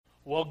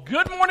Well,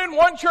 good morning,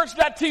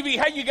 OneChurch.tv.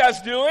 How you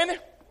guys doing?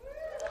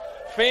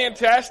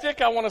 Fantastic.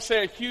 I want to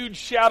say a huge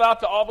shout out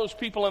to all those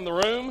people in the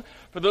room.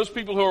 For those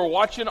people who are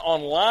watching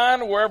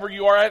online, wherever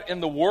you are at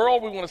in the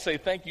world, we want to say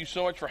thank you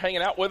so much for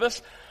hanging out with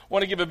us. I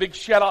want to give a big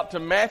shout out to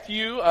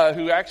Matthew,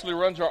 who actually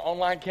runs our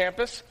online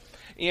campus.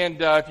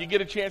 And if you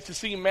get a chance to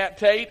see Matt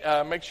Tate,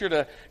 make sure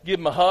to give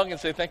him a hug and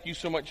say thank you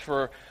so much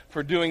for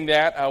doing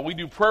that. We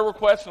do prayer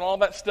requests and all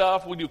that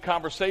stuff. We do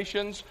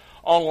conversations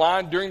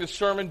online during the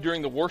sermon,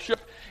 during the worship.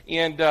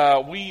 And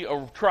we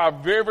try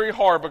very, very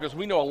hard because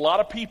we know a lot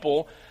of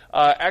people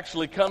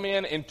actually come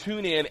in and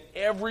tune in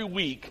every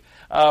week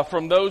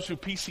from those who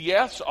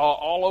PCS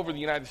all over the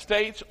United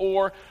States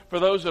or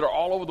for those that are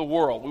all over the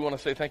world. We want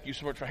to say thank you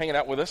so much for hanging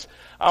out with us.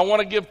 I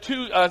want to give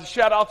two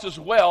shout-outs as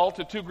well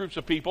to two groups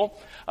of people.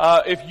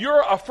 If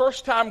you're a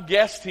first-time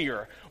guest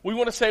here, we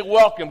want to say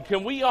welcome.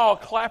 Can we all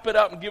clap it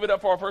up and give it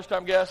up for our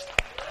first-time guest?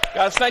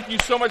 Guys, thank you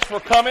so much for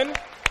coming.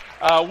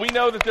 We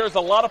know that there's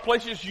a lot of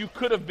places you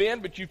could have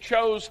been, but you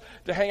chose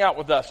to hang out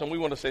with us, and we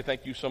want to say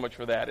thank you so much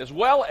for that. As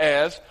well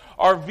as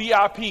our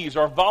VIPs,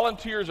 our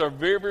volunteers are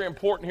very, very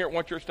important here at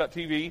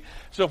OneChurch.tv.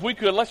 So if we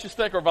could, let's just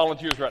thank our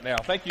volunteers right now.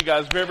 Thank you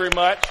guys very, very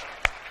much.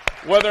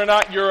 Whether or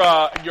not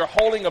you're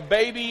holding a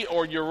baby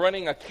or you're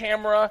running a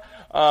camera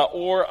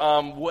or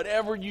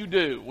whatever you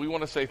do, we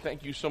want to say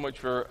thank you so much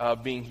for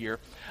being here.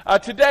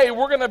 Today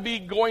we're going to be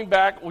going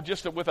back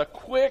with a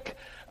quick,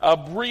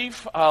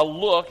 brief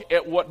look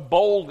at what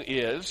Bold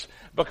is,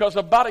 because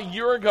about a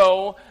year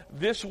ago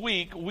this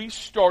week we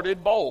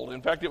started Bold.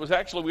 In fact,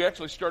 we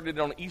actually started it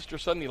on Easter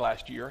Sunday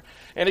last year.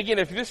 And again,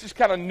 if this is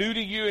kind of new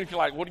to you and if you're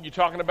like, what are you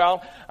talking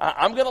about?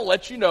 I'm going to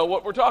let you know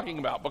what we're talking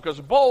about, because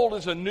Bold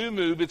is a new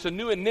move. It's a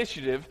new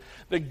initiative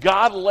that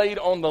God laid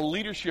on the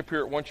leadership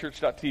here at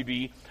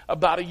OneChurch.tv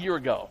about a year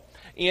ago.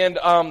 And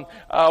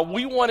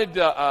we wanted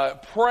to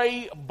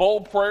pray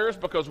bold prayers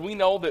because we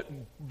know that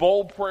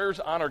bold prayers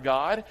honor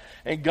God,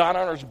 and God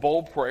honors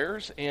bold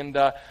prayers. And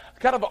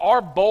kind of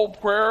our bold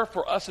prayer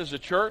for us as a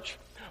church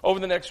over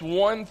the next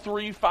 1,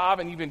 3, 5,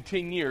 and even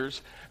 10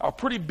 years are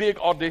pretty big,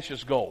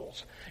 audacious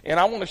goals. And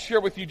I want to share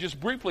with you just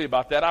briefly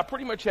about that. I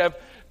pretty much have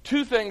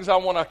two things I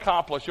want to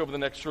accomplish over the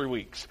next 3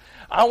 weeks.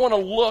 I want to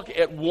look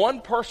at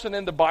one person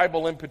in the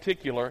Bible in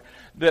particular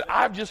that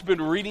I've just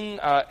been reading.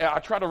 I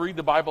try to read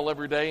the Bible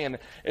every day, and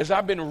as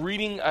I've been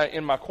reading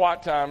in my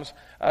quiet times,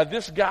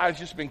 this guy's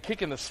just been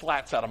kicking the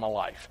slats out of my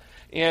life.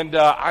 And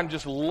I'm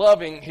just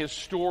loving his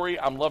story.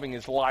 I'm loving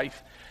his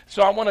life.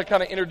 So I want to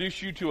kind of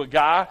introduce you to a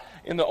guy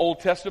in the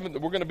Old Testament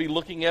that we're going to be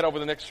looking at over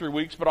the next 3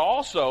 weeks. But I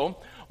also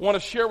want to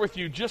share with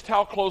you just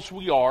how close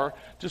we are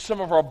to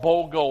some of our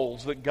bold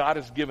goals that God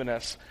has given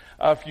us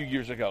a few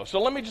years ago. So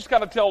let me just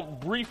kind of tell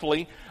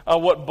briefly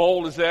what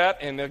Bold is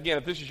at. And again,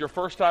 if this is your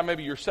first time,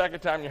 maybe your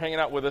second time you're hanging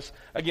out with us,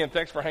 again,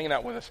 thanks for hanging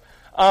out with us.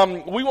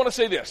 We want to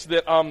say this,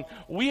 that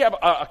we have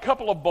a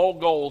couple of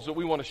bold goals that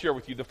we want to share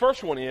with you. The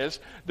first one is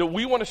that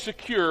we want to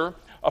secure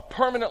a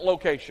permanent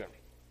location.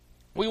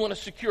 We want to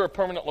secure a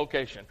permanent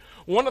location.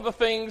 One of the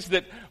things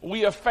that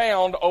we have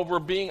found over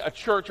being a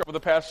church over the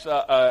past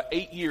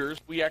 8 years,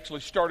 we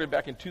actually started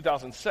back in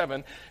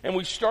 2007, and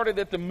we started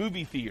at the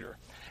movie theater.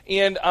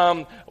 And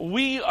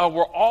we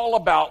were all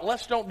about,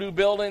 let's don't do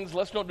buildings,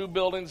 let's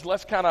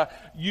kind of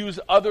use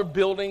other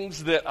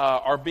buildings that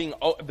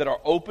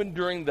are open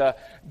during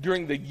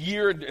the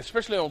year,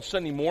 especially on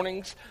Sunday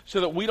mornings,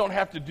 so that we don't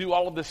have to do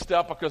all of this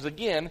stuff. Because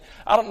again,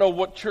 I don't know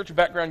what church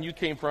background you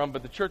came from,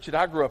 but the church that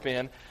I grew up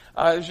in,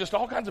 there's just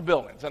all kinds of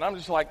buildings. And I'm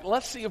just like,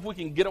 let's see if we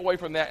can get away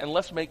from that and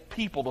let's make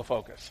people the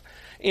focus.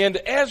 And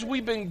as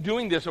we've been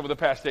doing this over the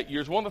past 8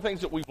 years, one of the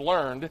things that we've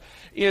learned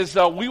is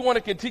we want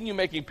to continue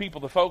making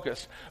people the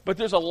focus. But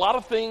there's a lot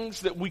of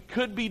things that we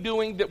could be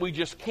doing that we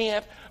just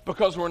can't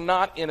because we're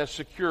not in a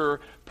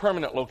secure,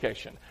 permanent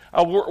location.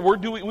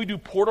 We do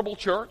portable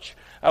church.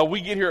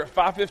 We get here at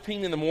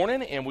 5:15 in the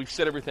morning and we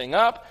set everything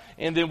up,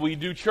 and then we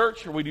do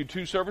church, or we do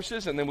 2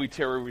 services, and then we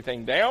tear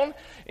everything down,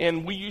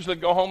 and we usually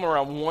go home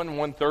around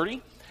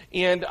 1:30.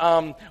 And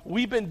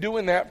we've been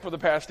doing that for the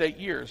past 8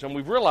 years, and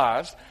we've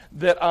realized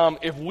that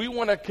if we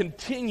want to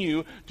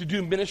continue to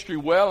do ministry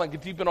well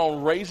and keep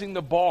on raising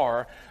the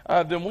bar,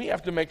 then we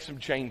have to make some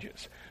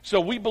changes. So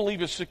we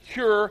believe a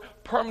secure,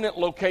 permanent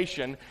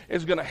location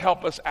is going to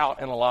help us out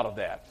in a lot of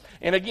that.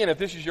 And again, if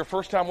this is your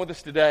first time with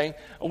us today,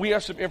 we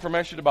have some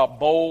information about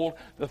Bold,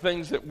 the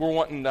things that we're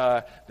wanting,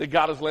 that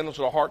God has laid on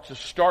our heart to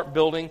start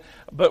building.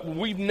 But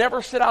we've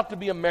never set out to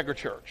be a mega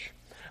church.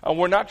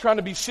 We're not trying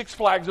to be Six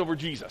Flags over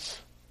Jesus.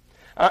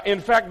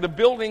 In fact, the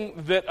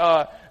building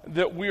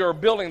that we are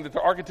building, that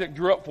the architect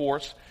drew up for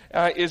us,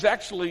 is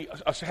actually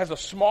has a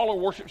smaller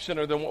worship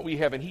center than what we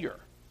have in here.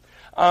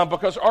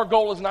 Because our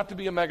goal is not to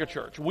be a mega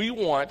church. We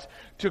want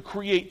to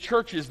create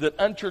churches that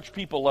unchurched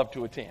people love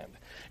to attend.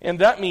 And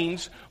that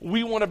means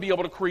we want to be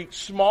able to create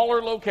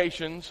smaller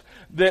locations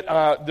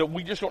that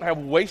we just don't have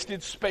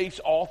wasted space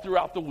all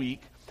throughout the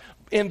week.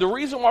 And the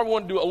reason why we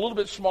want to do it a little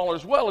bit smaller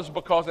as well is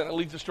because, and it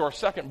leads us to our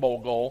second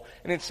bold goal,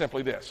 and it's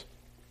simply this,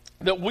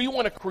 that we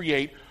want to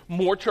create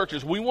more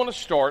churches. We want to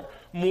start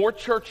more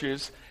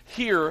churches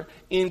here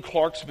in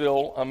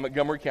Clarksville,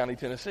 Montgomery County,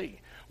 Tennessee.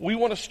 We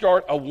want to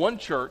start a one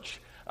church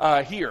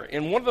here.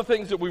 And one of the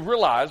things that we've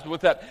realized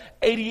with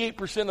that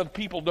 88% of the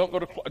people don't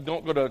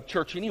go to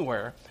church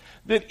anywhere,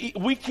 that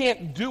we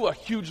can't do a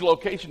huge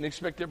location and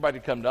expect everybody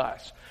to come to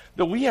us.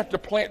 That we have to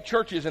plant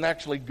churches and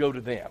actually go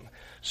to them.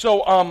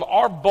 So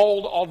our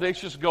bold,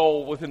 audacious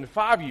goal within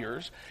 5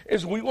 years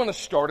is we want to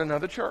start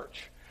another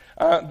church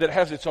that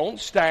has its own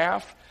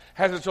staff,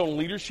 has its own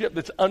leadership,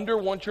 that's under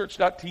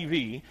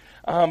onechurch.tv,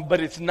 but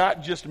it's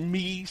not just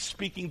me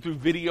speaking through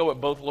video at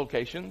both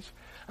locations.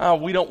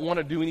 We don't want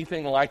to do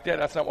anything like that.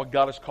 That's not what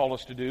God has called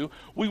us to do.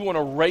 We want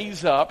to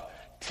raise up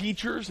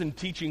teachers and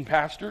teaching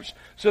pastors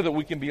so that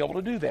we can be able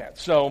to do that.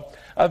 So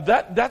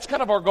that's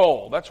kind of our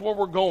goal. That's where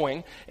we're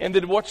going. And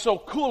then what's so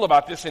cool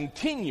about this, in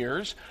 10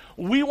 years,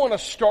 we want to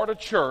start a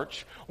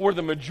church where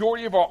the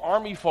majority of our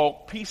Army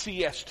folk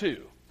PCS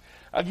too.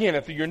 Again,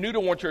 if you're new to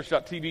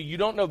onechurch.tv, you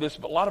don't know this,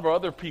 but a lot of our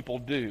other people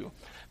do,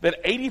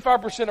 that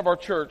 85% of our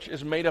church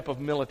is made up of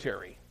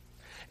military.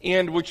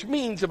 And which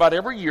means about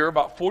every year,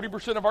 about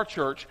 40% of our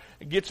church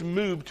gets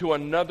moved to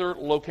another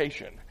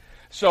location.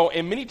 So,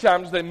 and many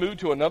times they move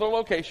to another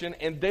location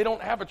and they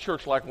don't have a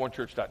church like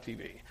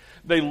onechurch.tv.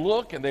 They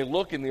look and they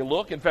look and they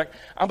look. In fact,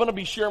 I'm going to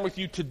be sharing with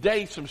you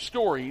today some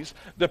stories,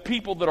 the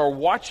people that are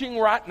watching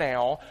right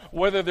now,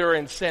 whether they're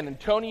in San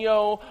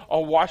Antonio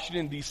or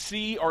Washington,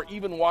 D.C. or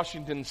even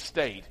Washington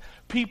State.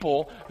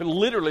 People,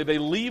 literally, they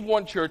leave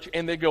one church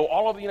and they go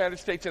all over the United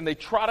States and they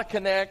try to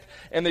connect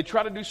and they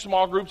try to do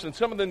small groups. And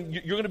some of them,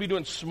 you're going to be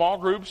doing small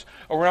groups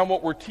around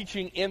what we're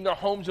teaching in their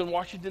homes in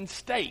Washington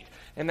State.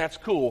 And that's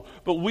cool.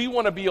 But we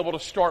want to be able to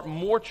start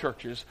more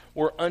churches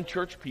where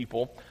unchurched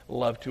people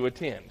love to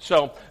attend.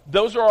 So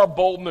those are our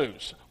bold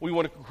moves. We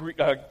want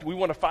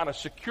to find a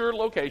secure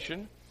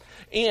location.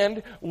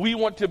 And we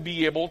want to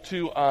be able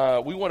to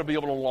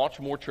launch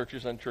more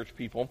churches unchurched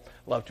people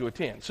love to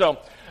attend. So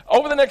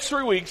over the next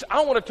 3 weeks,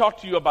 I want to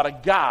talk to you about a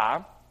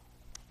guy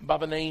by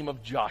the name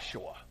of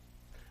Joshua.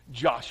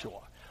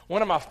 Joshua,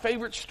 one of my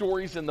favorite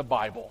stories in the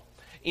Bible.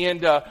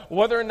 And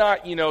whether or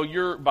not,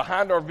 you're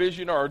behind our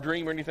vision or our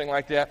dream or anything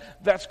like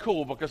that, that's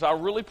cool, because I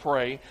really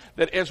pray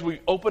that as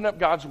we open up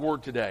God's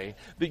Word today,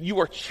 that you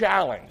are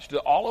challenged,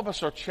 that all of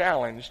us are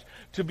challenged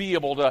to be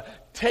able to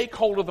take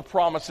hold of the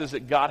promises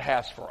that God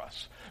has for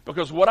us.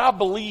 Because what I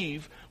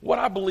believe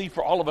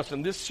for all of us,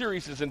 and this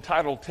series is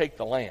entitled Take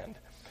the Land,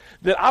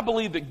 that I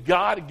believe that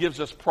God gives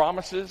us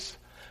promises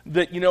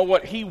that,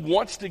 He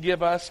wants to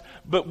give us,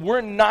 but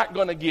we're not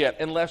going to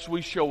get unless we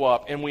show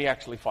up and we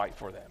actually fight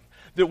for them.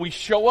 That we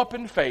show up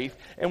in faith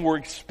and we're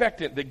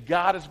expectant that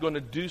God is going to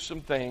do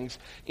some things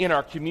in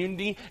our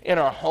community, in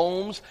our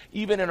homes,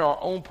 even in our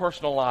own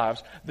personal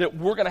lives, that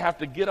we're going to have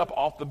to get up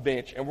off the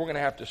bench and we're going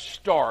to have to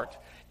start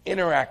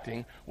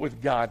interacting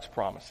with God's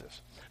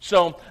promises.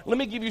 So let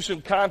me give you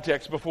some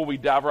context before we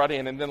dive right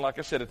in. And then, like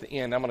I said, at the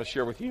end, I'm going to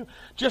share with you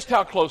just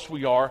how close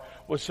we are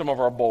with some of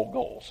our bold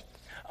goals.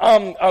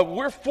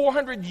 We're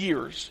 400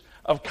 years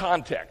of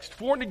context.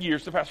 400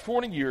 years, the past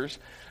 400 years,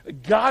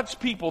 God's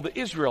people, the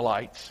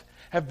Israelites,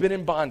 have been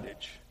in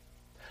bondage.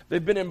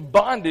 They've been in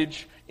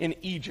bondage in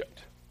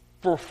Egypt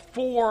for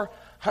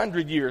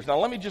 400 years. Now,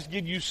 let me just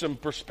give you some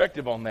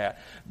perspective on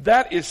that.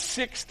 That is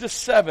 6 to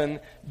 7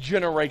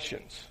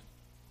 generations.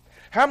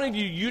 How many of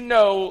you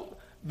know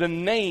the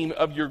name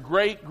of your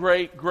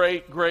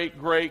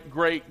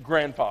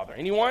great-great-great-great-great-great-grandfather?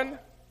 Anyone?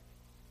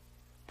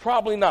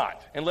 Probably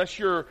not, unless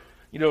you're,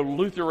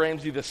 Luther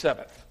Ramsey the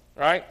Seventh,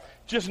 right?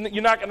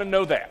 You're not going to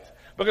know that,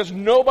 because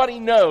nobody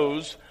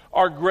knows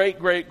our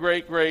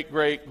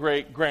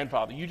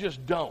great-great-great-great-great-great-grandfather. You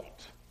just don't.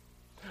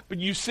 But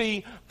you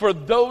see, for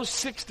those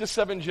 6 to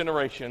 7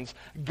 generations,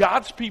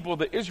 God's people,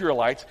 the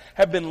Israelites,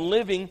 have been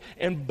living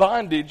in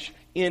bondage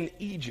in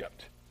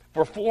Egypt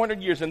for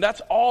 400 years. And that's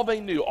all they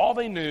knew. All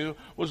they knew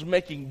was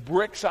making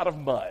bricks out of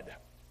mud.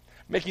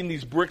 Making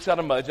these bricks out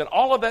of mud. And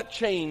all of that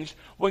changed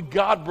when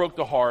God broke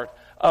the heart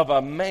of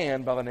a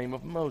man by the name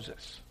of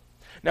Moses.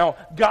 Now,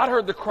 God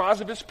heard the cries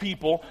of His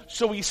people,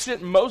 so He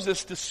sent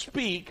Moses to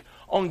speak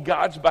on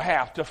God's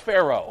behalf to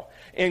Pharaoh.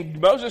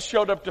 And Moses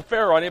showed up to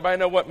Pharaoh. Anybody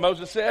know what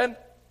Moses said?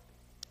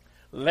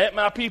 Let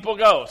my people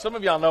go. Some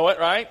of y'all know it,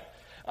 right?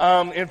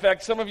 In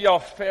fact, some of y'all,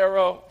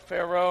 Pharaoh,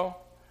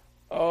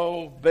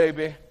 oh,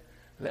 baby,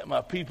 let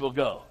my people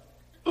go.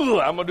 Ooh,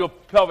 I'm going to do a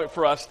pelvic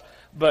thrust,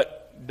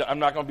 but I'm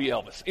not going to be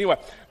Elvis. Anyway,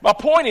 my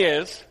point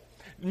is,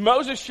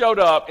 Moses showed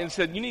up and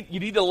said, you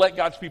need to let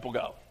God's people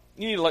go.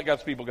 You need to let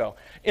God's people go.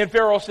 And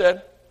Pharaoh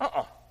said,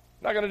 not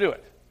going to do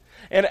it.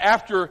 And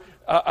after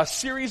a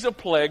series of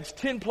plagues,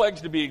 10 plagues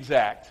to be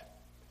exact,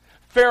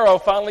 Pharaoh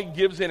finally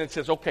gives in and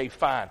says, okay,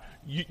 fine.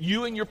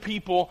 You and your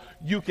people,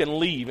 you can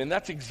leave. And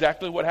that's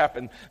exactly what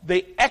happened.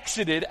 They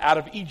exited out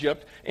of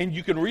Egypt, and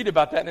you can read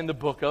about that in the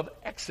book of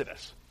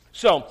Exodus.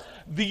 So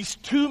these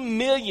 2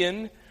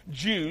 million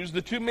Jews,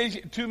 the 2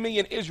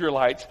 million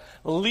Israelites,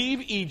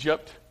 leave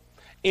Egypt,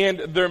 and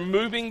they're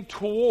moving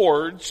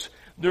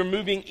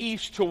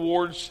east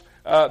towards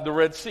the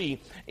Red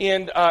Sea.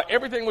 And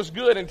everything was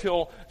good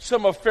until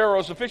some of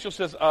Pharaoh's officials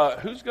says,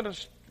 who's going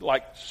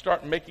to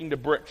start making the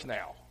bricks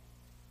now?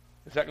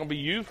 Is that going to be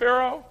you,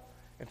 Pharaoh?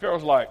 And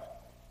Pharaoh's like,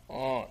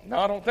 no,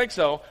 I don't think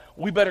so.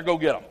 We better go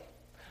get them.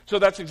 So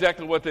that's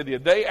exactly what they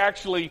did. They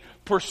actually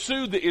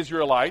pursued the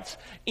Israelites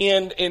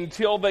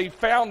until they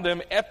found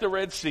them at the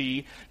Red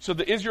Sea. So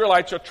the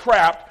Israelites are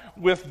trapped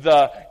with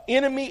the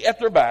enemy at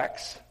their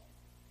backs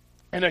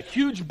and a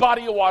huge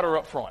body of water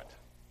up front.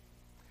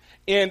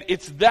 And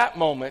it's that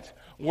moment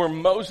where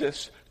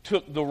Moses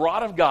took the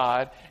rod of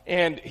God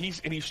and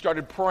he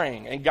started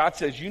praying. And God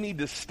says, you need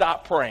to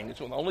stop praying. It's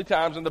one of the only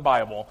times in the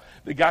Bible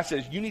that God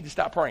says, you need to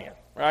stop praying,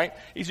 right?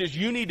 He says,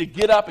 you need to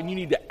get up and you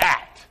need to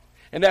act.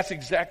 And that's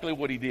exactly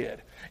what he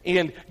did.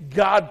 And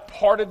God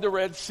parted the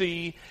Red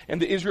Sea,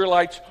 and the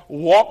Israelites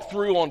walked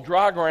through on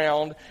dry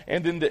ground,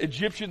 and then the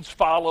Egyptians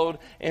followed,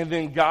 and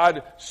then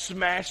God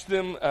smashed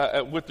them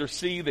with their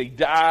sea. They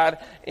died,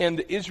 and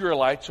the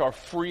Israelites are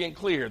free and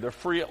clear. They're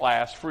free at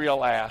last, free at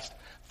last.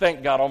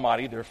 Thank God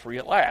Almighty, they're free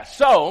at last.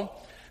 So,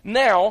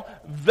 now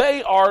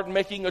they are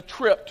making a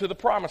trip to the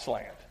Promised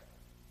Land.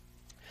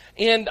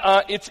 And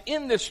it's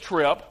in this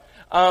trip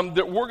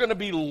that we're going to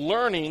be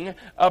learning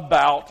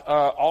about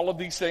all of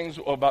these things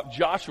about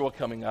Joshua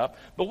coming up.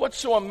 But what's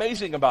so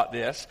amazing about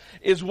this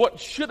is what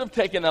should have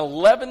taken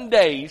 11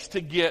 days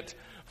to get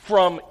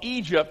from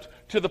Egypt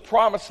to the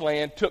Promised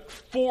Land took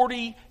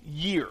 40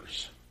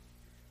 years.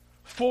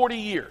 40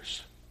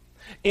 years.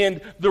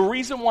 And the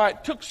reason why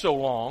it took so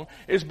long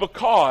is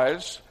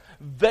because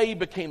they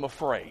became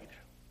afraid.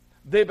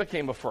 They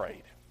became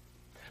afraid.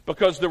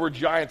 Because there were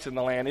giants in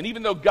the land. And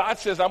even though God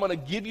says, I'm going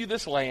to give you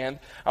this land,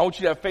 I want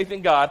you to have faith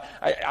in God.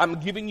 I'm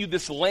giving you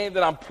this land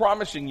that I'm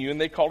promising you, and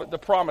they call it the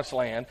Promised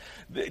Land.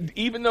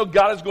 Even though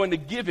God is going to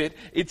give it,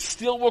 it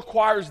still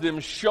requires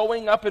them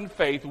showing up in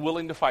faith,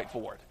 willing to fight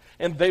for it.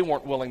 And they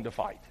weren't willing to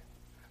fight.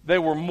 They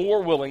were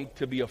more willing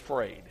to be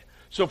afraid.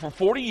 So for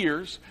 40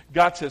 years,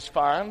 God says,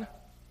 fine.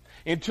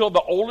 Until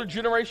the older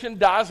generation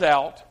dies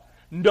out,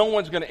 no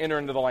one's going to enter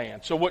into the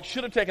land. So what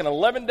should have taken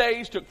 11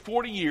 days took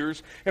 40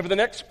 years. And for the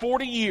next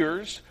 40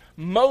 years,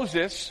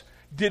 Moses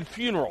did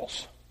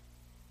funerals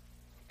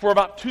for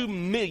about 2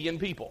 million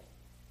people.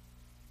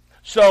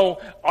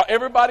 So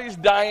everybody's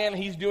dying.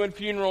 He's doing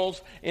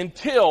funerals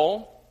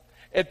until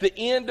at the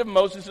end of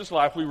Moses'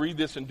 life, we read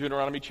this in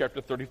Deuteronomy chapter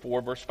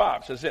 34, verse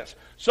 5. It says this.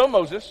 So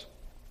Moses,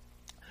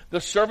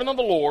 the servant of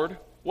the Lord,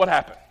 what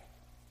happened?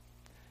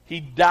 He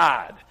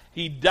died.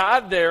 He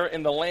died there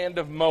in the land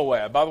of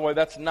Moab. By the way,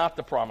 that's not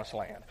the Promised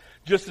Land,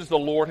 just as the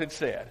Lord had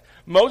said.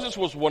 Moses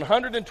was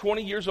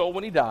 120 years old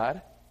when he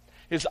died.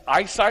 His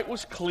eyesight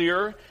was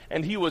clear,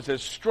 and he was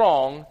as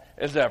strong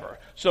as ever.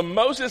 So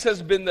Moses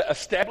has been the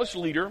established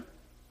leader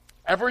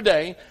every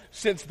day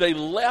since they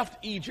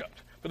left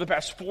Egypt for the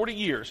past 40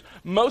 years.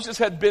 Moses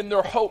had been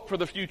their hope for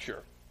the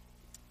future.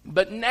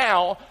 But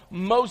now,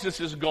 Moses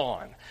is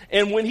gone.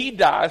 And when he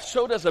dies,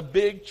 so does a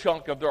big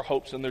chunk of their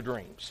hopes and their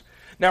dreams.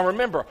 Now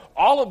remember,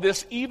 all of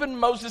this, even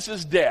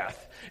Moses'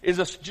 death, is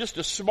just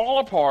a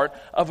smaller part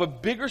of a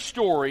bigger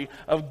story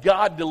of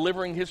God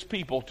delivering his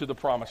people to the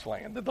Promised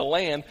Land, the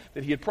land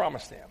that he had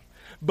promised them.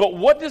 But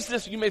what does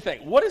this, you may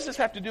think, what does this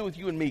have to do with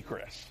you and me,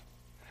 Chris?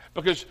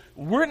 Because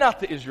we're not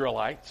the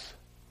Israelites,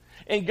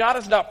 and God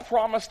has not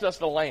promised us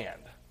the land.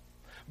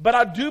 But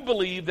I do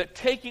believe that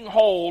taking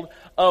hold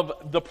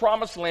of the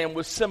Promised Land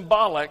was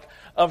symbolic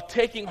of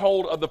taking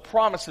hold of the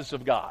promises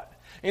of God.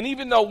 And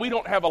even though we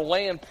don't have a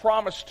land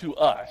promised to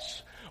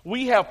us,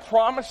 we have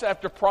promise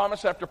after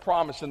promise after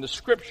promise in the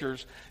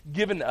Scriptures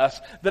given to us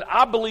that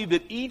I believe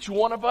that each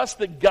one of us,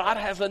 that God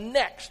has a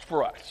next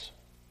for us.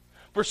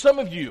 For some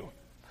of you,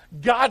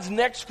 God's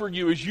next for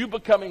you is you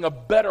becoming a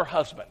better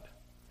husband,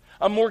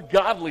 a more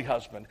godly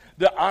husband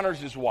that honors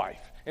his wife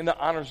and that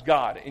honors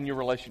God in your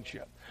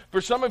relationship.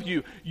 For some of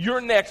you,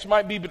 your next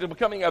might be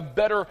becoming a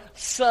better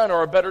son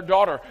or a better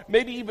daughter,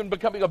 maybe even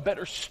becoming a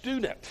better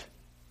student.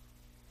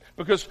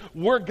 Because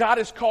where God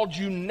has called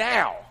you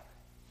now,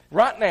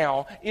 right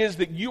now, is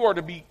that you are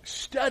to be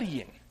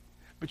studying.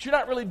 But you're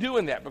not really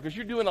doing that because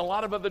you're doing a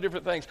lot of other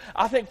different things.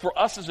 I think for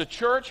us as a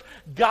church,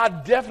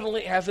 God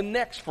definitely has a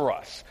next for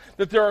us.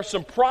 That there are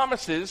some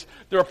promises,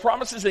 there are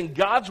promises in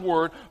God's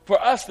Word for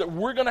us that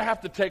we're going to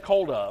have to take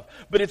hold of.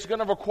 But it's going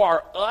to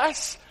require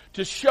us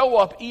to show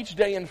up each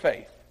day in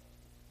faith.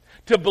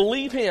 To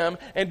believe Him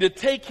and to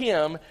take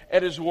Him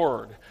at His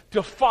word.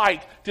 To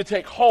fight to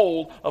take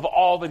hold of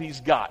all that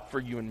He's got for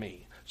you and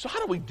me. So how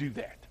do we do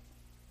that?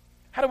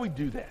 How do we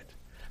do that?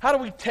 How do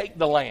we take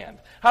the land?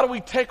 How do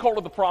we take hold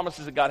of the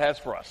promises that God has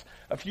for us?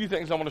 A few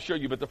things I want to show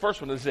you, but the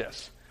first one is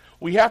this.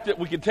 We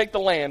can take the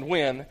land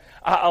when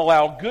I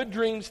allow good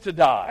dreams to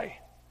die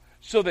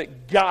so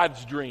that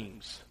God's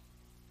dreams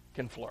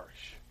can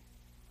flourish.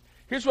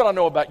 Here's what I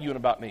know about you and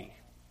about me.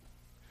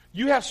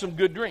 You have some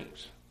good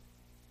dreams.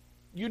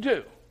 You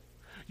do.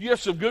 You have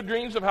some good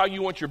dreams of how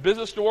you want your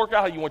business to work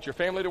out, how you want your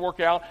family to work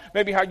out,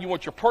 maybe how you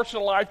want your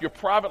personal life, your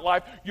private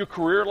life, your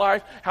career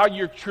life, how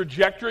your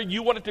trajectory,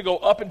 you want it to go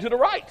up and to the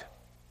right.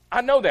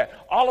 I know that.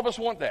 All of us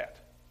want that.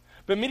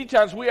 But many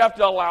times we have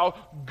to allow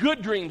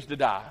good dreams to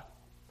die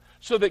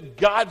so that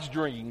God's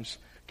dreams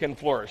can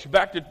flourish.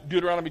 Back to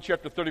Deuteronomy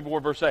chapter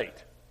 34, verse 8.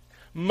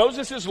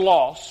 Moses'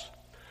 loss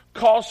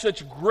caused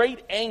such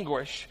great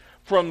anguish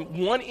from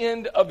one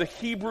end of the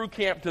Hebrew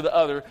camp to the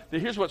other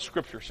that here's what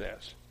Scripture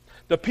says.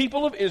 The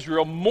people of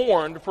Israel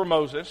mourned for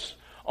Moses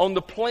on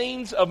the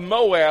plains of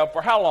Moab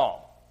for how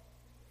long?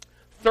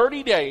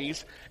 30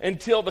 days,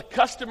 until the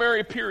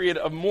customary period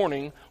of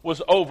mourning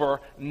was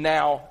over.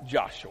 Now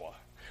Joshua.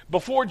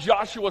 Before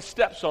Joshua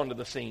steps onto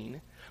the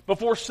scene,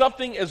 before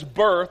something is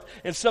birthed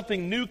and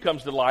something new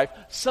comes to life,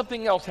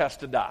 something else has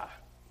to die.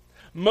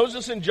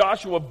 Moses and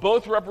Joshua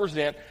both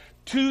represent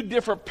two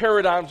different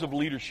paradigms of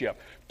leadership,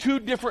 two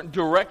different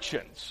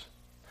directions.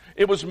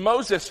 It was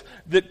Moses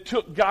that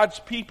took God's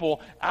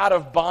people out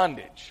of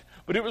bondage.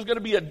 But it was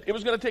going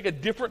to take a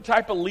different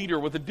type of leader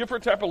with a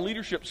different type of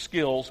leadership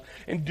skills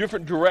in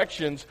different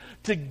directions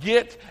to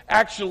get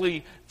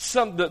actually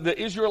the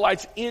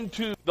Israelites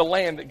into the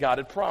land that God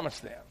had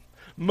promised them.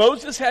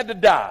 Moses had to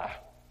die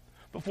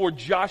before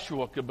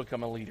Joshua could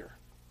become a leader.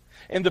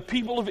 And the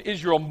people of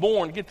Israel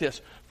mourned, get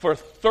this, for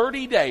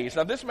 30 days.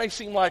 Now this may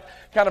seem like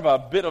kind of a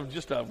bit of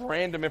just a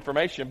random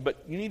information,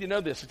 but you need to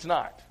know this, it's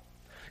not.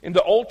 In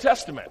the Old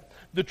Testament,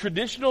 the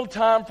traditional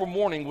time for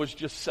mourning was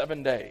just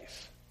 7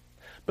 days.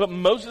 But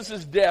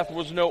Moses' death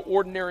was no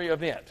ordinary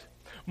event.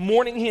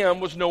 Mourning him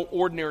was no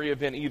ordinary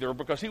event either,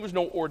 because he was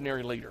no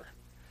ordinary leader.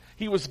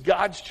 He was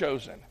God's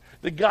chosen.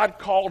 That God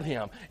called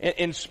him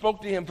and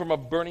spoke to him from a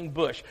burning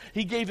bush.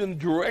 He gave him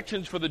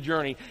directions for the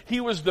journey.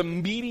 He was the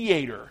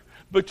mediator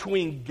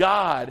between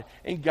God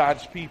and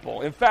God's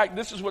people. In fact,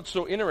 this is what's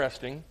so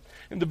interesting.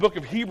 In the book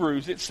of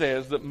Hebrews, it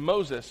says that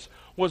Moses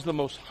was the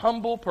most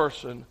humble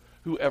person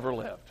who ever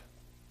lived.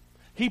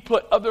 He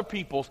put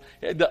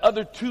the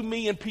other 2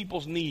 million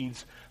people's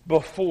needs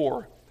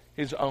before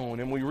his own.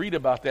 And we read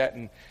about that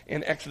in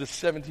Exodus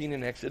 17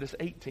 and Exodus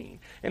 18.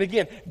 And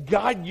again,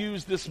 God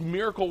used this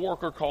miracle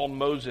worker called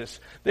Moses.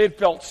 They had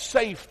felt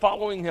safe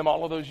following him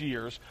all of those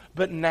years,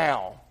 but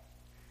now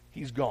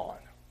he's gone.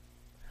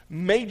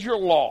 Major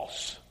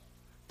loss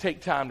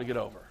take time to get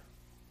over.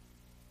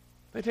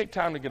 They take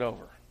time to get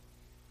over.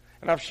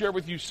 And I've shared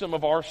with you some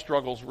of our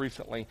struggles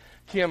recently.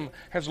 Kim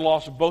has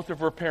lost both of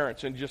her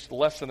parents in just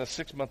less than a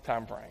 6-month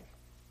time frame.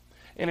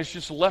 And it's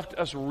just left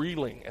us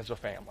reeling as a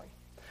family.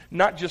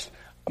 Not just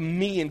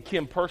me and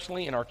Kim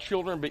personally and our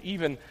children, but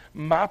even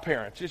my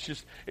parents.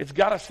 It's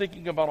got us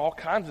thinking about all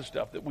kinds of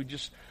stuff that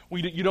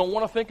you don't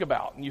want to think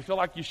about. And you feel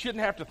like you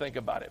shouldn't have to think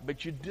about it,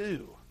 but you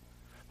do.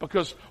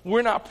 Because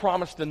we're not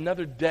promised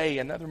another day,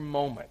 another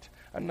moment,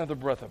 another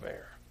breath of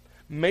air.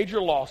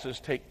 Major losses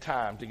take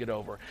time to get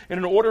over. And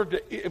in order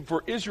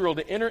for Israel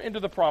to enter into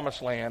the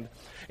promised land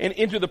and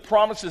into the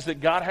promises that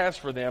God has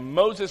for them,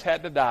 Moses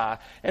had to die,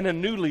 and a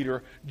new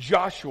leader,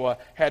 Joshua,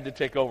 had to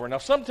take over. Now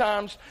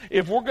sometimes,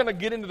 if we're going to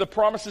get into the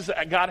promises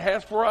that God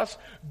has for us,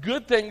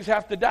 good things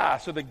have to die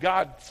so that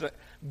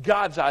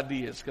God's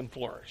ideas can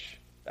flourish.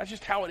 That's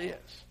just how it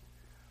is.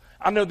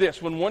 I know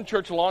this. When One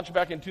Church launched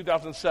back in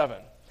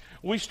 2007,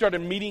 we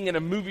started meeting in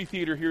a movie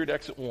theater here at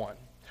Exit 1.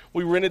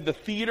 We rented the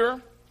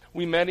theater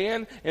we met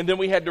in, and then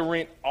we had to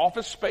rent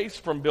office space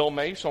from Bill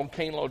Mace on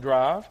Canelo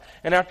Drive.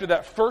 And after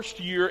that first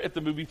year at the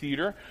movie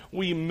theater,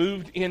 we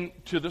moved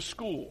into the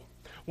school.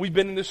 We've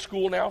been in this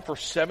school now for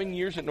 7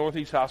 years at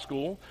Northeast High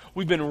School.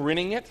 We've been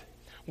renting it.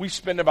 We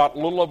spend about a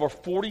little over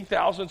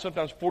 $40,000,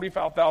 sometimes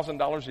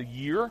 $45,000 a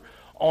year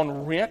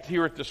on rent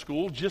here at the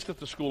school, just at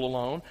the school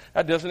alone.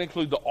 That doesn't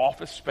include the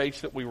office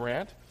space that we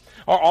rent.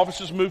 Our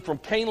offices moved from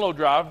Canelo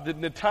Drive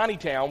to Tiny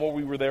Town, where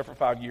we were there for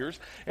 5 years.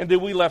 And then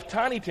we left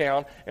Tiny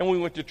Town and we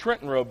went to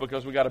Trenton Road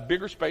because we got a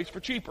bigger space for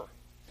cheaper.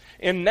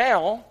 And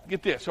now,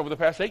 get this, over the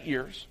past 8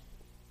 years,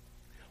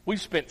 we've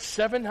spent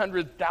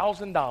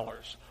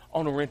 $700,000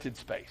 on a rented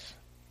space.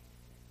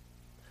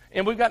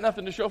 And we've got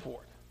nothing to show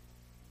for it.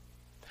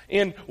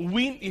 And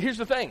here's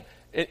the thing,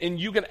 and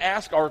you can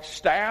ask our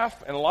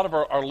staff and a lot of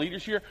our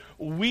leaders here,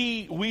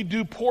 we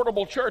do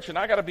portable church, and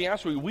I got to be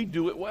honest with you, we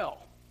do it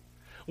well.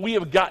 We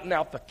have gotten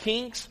out the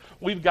kinks.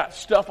 We've got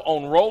stuff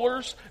on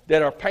rollers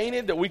that are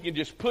painted that we can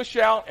just push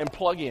out and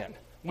plug in.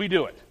 We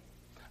do it.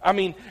 I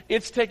mean,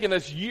 it's taken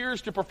us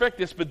years to perfect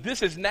this, but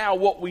this is now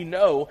what we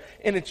know,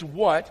 and it's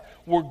what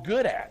we're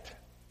good at.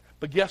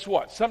 But guess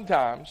what?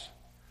 Sometimes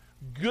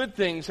good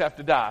things have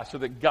to die so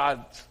that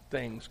God's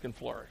things can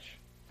flourish.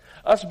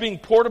 Us being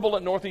portable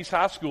at Northeast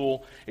High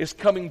School is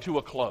coming to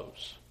a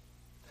close.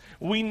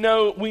 We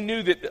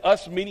knew that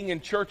us meeting in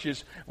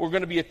churches were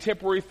going to be a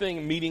temporary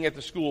thing, meeting at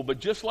the school. But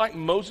just like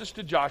Moses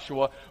to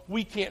Joshua,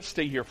 we can't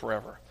stay here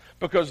forever,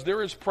 because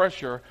there is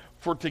pressure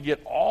to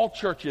get all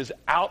churches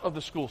out of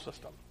the school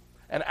system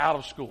and out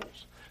of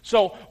schools.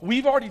 So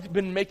we've already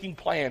been making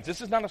plans.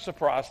 This is not a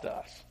surprise to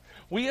us.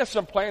 We have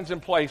some plans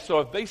in place. So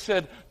if they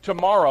said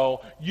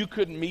tomorrow you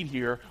couldn't meet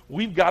here,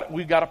 we've got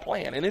a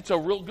plan, and it's a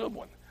real good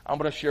one. I'm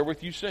going to share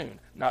with you soon,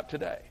 not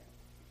today.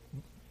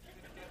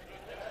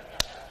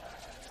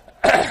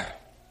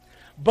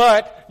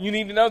 But you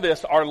need to know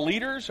this. Our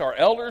leaders, our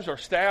elders, our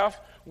staff,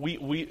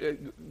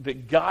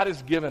 that God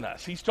has given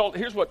us.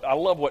 Here's what I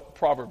love what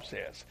Proverbs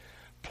says.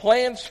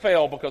 Plans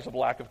fail because of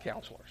lack of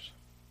counselors.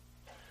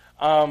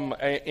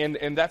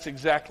 And that's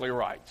exactly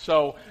right.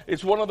 So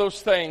it's one of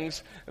those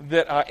things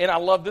that, and I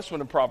love this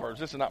one in Proverbs.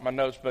 This is not my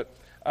notes, but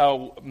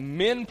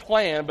men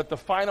plan, but the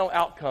final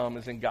outcome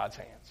is in God's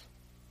hands.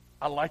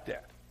 I like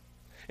that.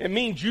 It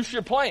means you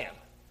should plan.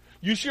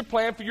 You should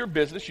plan for your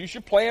business. You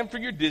should plan for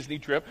your Disney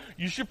trip.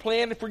 You should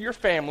plan for your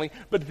family.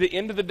 But at the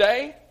end of the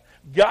day,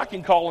 God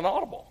can call an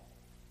audible.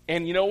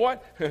 And you know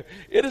what?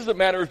 It doesn't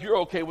matter if you're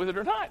okay with it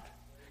or not.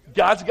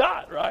 God's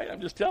God, right?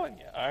 I'm just telling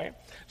you, all right?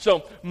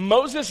 So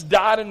Moses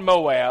died in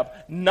Moab,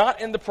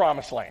 not in the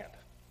promised land,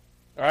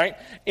 all right?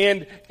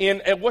 And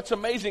what's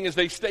amazing is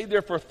they stayed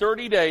there for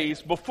 30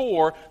 days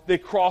before they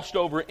crossed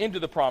over into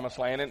the promised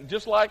land. And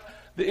just like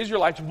the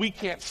Israelites, we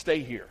can't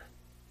stay here.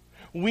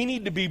 We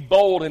need to be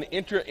bold and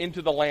enter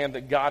into the land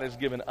that God has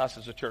given us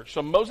as a church.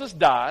 So Moses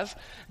dies.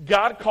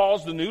 God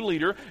calls the new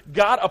leader.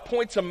 God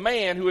appoints a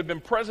man who had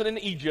been president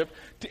in Egypt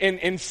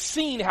and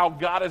seen how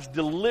God has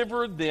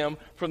delivered them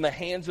from the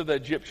hands of the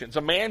Egyptians.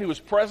 A man who was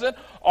present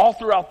all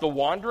throughout the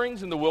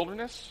wanderings in the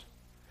wilderness,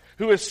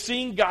 who has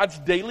seen God's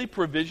daily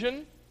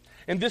provision.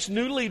 And this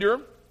new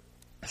leader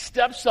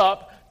steps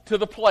up to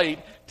the plate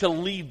to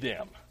lead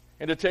them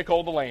and to take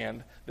hold of the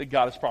land that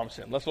God has promised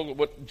him. Let's look at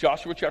what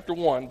Joshua chapter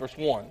 1, verse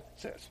 1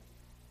 says.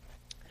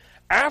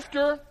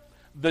 After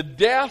the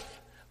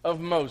death of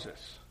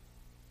Moses,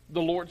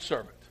 the Lord's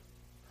servant,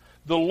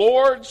 the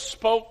Lord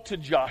spoke to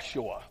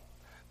Joshua,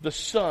 the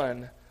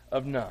son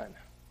of Nun.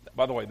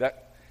 By the way,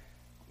 that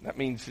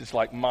means it's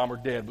like mom or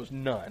dad was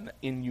Nun,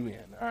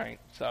 N-U-N, all right?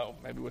 So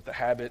maybe with the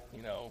habit,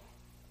 you know.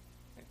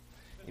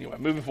 Anyway,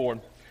 moving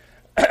forward.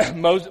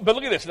 Moses, but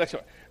look at this, next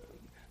one.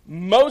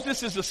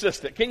 Moses'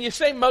 assistant. Can you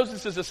say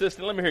Moses'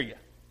 assistant? Let me hear you.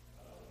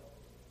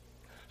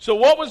 So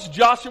what was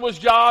Joshua's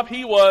job?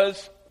 He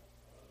was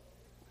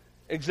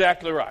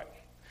exactly right.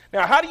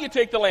 Now, how do you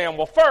take the land?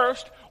 Well,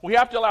 first, we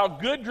have to allow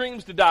good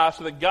dreams to die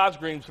so that God's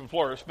dreams can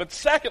flourish. But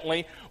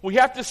secondly, we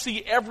have to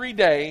see every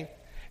day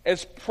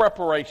as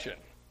preparation.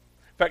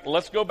 In fact,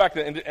 let's go back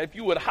to, and if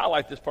you would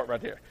highlight this part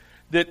right there,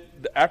 that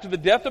after the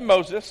death of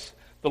Moses,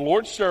 the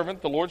Lord's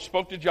servant, the Lord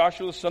spoke to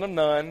Joshua, the son of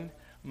Nun,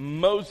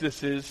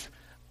 Moses'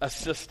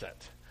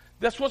 assistant.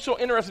 That's what's so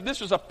interesting. This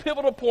was a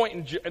pivotal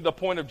point in the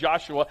point of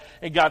Joshua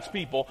and God's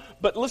people.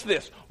 But listen to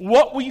this.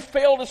 What we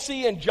fail to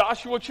see in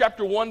Joshua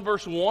chapter 1,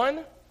 verse 1,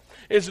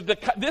 is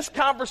that this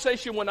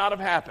conversation would not have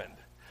happened.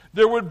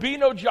 There would be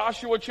no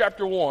Joshua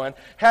chapter 1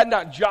 had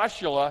not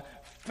Joshua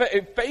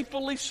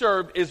faithfully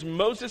served as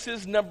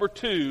Moses' number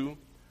 2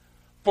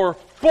 for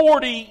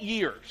 40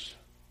 years.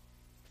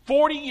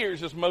 40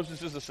 years as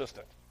Moses'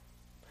 assistant.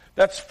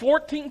 That's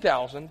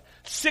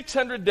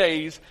 14,600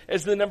 days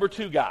as the number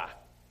 2 guy.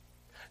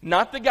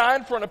 Not the guy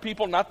in front of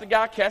people, not the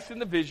guy casting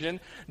the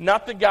vision,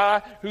 not the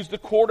guy who's the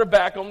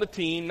quarterback on the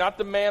team, not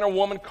the man or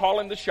woman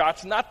calling the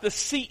shots, not the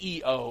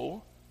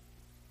CEO,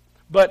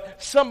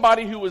 but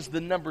somebody who was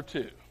the number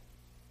 2.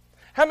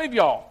 How many of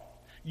y'all,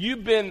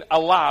 you've been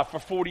alive for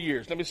 40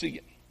 years? Let me see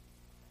you.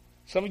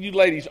 Some of you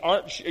ladies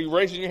aren't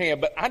raising your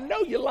hand, but I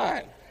know you're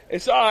lying.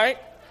 It's all right.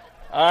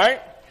 All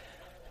right?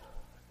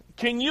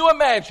 Can you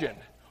imagine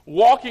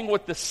walking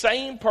with the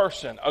same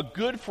person, a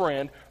good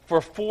friend, for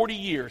 40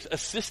 years,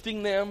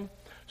 assisting them,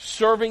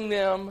 serving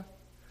them?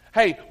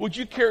 Hey, would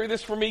you carry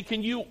this for me?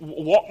 Can you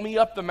walk me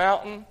up the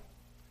mountain?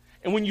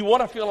 And when you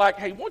want to feel like,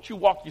 hey, why don't you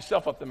walk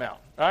yourself up the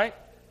mountain, all right?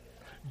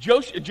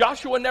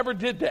 Joshua never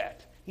did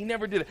that. He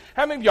never did it.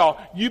 How many of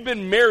y'all, you've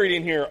been married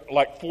in here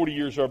like 40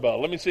 years or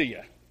above? Let me see you.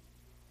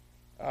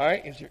 All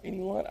right, is there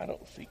anyone? I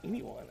don't see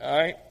anyone, all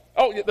right?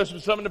 Oh, yeah,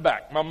 there's some in the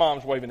back. My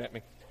mom's waving at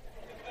me.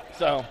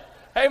 So,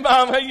 hey,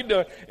 Mom, how you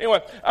doing?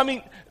 Anyway, I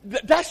mean,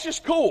 that's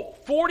just cool.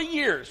 40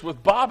 years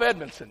with Bob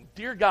Edmondson.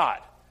 Dear God,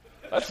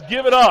 let's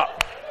give it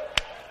up.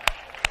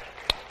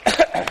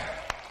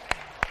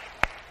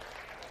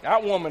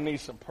 That woman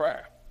needs some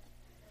prayer.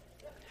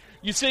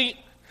 You see,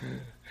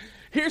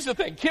 here's the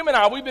thing. Kim and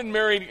I, we've been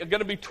married,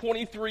 going to be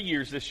 23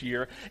 years this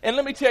year. And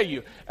let me tell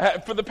you,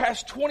 for the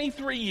past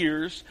 23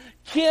 years,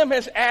 Kim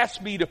has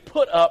asked me to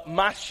put up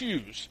my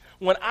shoes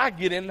when I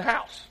get in the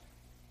house.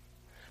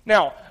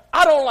 Now,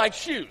 I don't like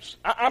shoes.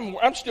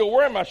 I'm still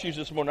wearing my shoes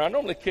this morning. I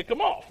normally kick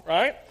them off,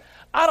 right?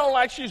 I don't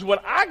like shoes. When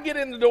I get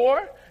in the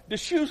door, the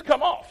shoes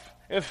come off.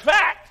 In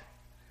fact,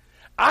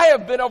 I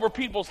have been over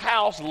people's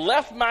house,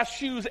 left my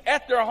shoes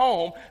at their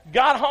home,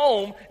 got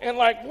home, and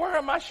like, where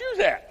are my shoes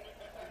at?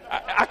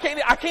 I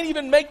can't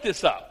even make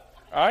this up.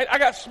 All right? I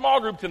got small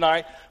group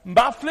tonight.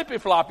 My flippy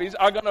floppies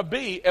are going to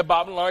be at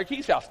Bob and Laurie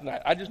Key's house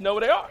tonight. I just know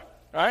where they are,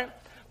 right?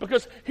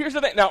 Because here's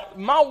the thing. Now,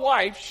 my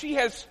wife, she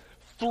has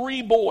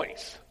 3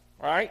 boys.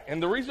 Right?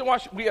 And the reason why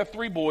we have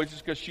 3 boys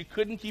is because she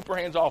couldn't keep her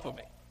hands off of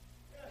me.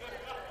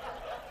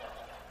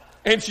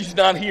 And she's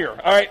not here.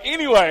 All right?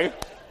 Anyway,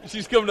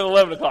 she's coming at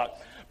 11 o'clock.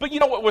 But you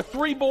know what? With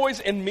 3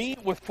 boys and me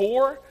with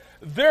 4,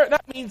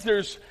 that means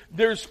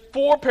there's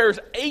 4 pairs,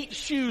 8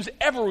 shoes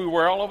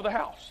everywhere all over the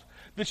house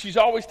that she's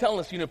always telling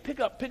us, pick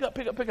up.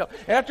 And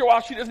after a while,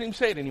 she doesn't even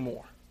say it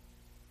anymore.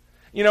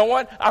 You know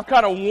what? I've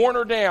kind of worn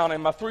her down,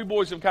 and my 3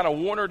 boys have kind of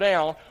worn her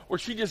down where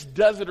she just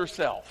does it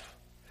herself.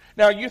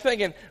 Now, you're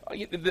thinking,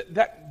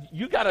 that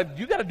you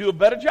gotta do a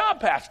better job,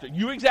 Pastor.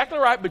 You're exactly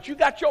right, but you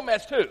got your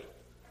mess too,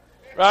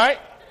 right?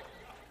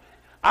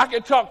 I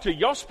can talk to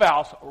your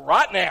spouse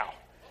right now,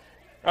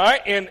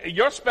 right? And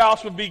your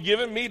spouse would be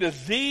giving me the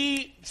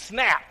Z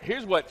snap.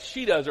 Here's what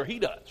she does or he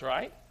does,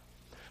 right?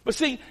 But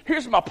see,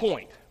 here's my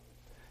point.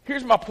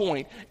 Here's my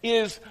point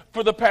is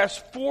for the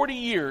past 40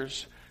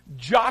 years,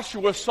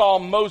 Joshua saw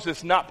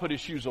Moses not put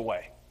his shoes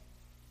away.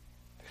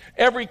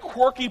 Every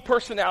quirky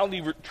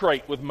personality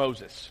trait with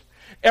Moses,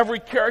 every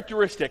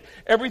characteristic,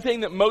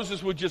 everything that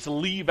Moses would just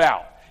leave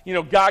out. You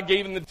know, God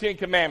gave him the 10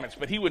 Commandments,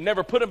 but he would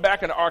never put them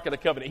back in the Ark of the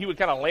Covenant. He would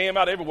kind of lay them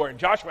out everywhere, and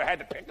Joshua had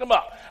to pick them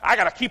up. I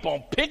got to keep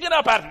on picking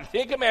up out of the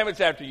 10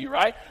 Commandments after you,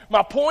 right?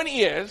 My point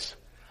is,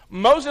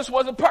 Moses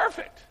wasn't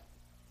perfect.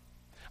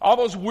 All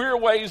those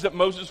weird ways that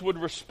Moses would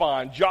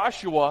respond,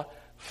 Joshua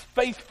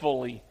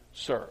faithfully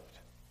served.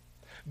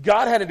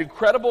 God had an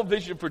incredible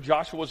vision for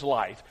Joshua's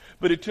life,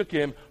 but it took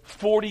him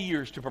 40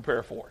 years to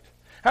prepare for it.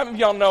 How many of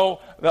y'all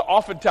know that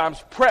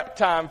oftentimes prep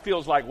time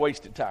feels like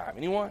wasted time?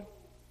 Anyone?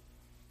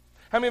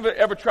 How many of you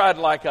ever tried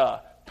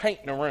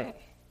painting a room?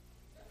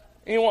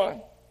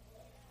 Anyone?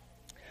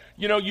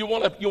 You know, you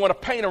want to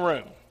paint a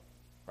room,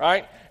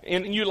 right?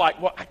 And you're like,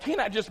 well,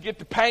 can't I just get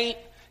the paint,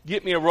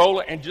 get me a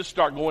roller, and just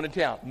start going to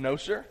town? No,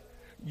 sir.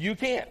 You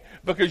can't.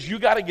 Because you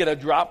got to get a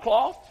drop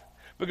cloth.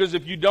 Because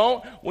if you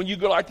don't, when you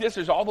go like this,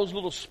 there's all those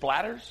little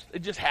splatters. It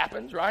just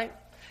happens, right?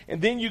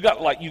 And then you got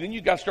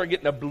to start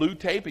getting a blue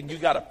tape and you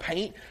got to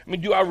paint. I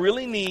mean, do I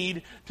really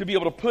need to be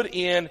able to put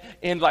in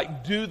and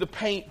do the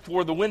paint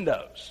for the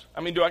windows? I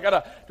mean, do I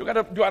gotta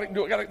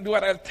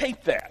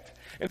tape that?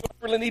 And do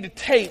I really need to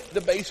tape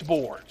the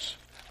baseboards?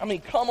 I mean,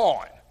 come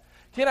on.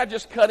 Can't I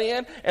just cut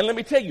in? And let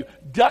me tell you,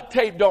 duct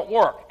tape don't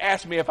work.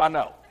 Ask me if I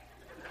know.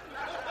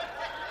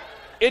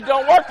 It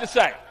don't work the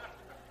same.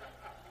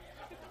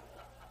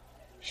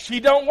 She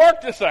don't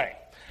work the same.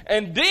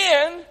 And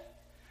then,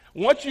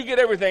 once you get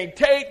everything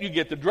taped, you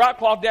get the drop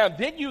cloth down,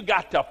 then you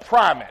got to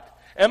prime it.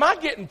 Am I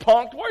getting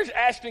punked? Where's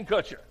Ashton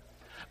Kutcher?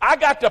 I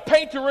got to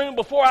paint the room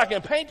before I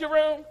can paint the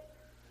room?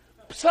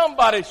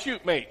 Somebody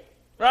shoot me,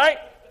 right?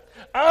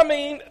 I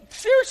mean,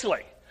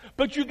 seriously.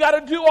 But you got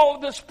to do all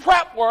of this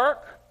prep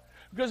work,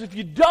 because if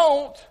you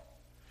don't,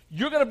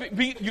 you're going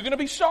to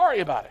be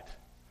sorry about it.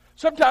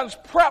 Sometimes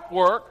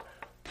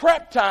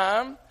prep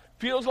time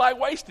feels like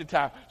wasted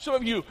time. Some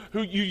of you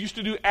who you used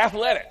to do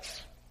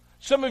athletics,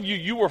 some of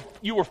you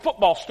were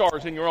football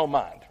stars in your own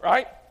mind,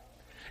 right?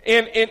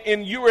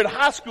 And you were in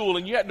high school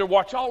and you had to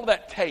watch all of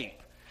that tape.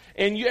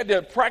 And you had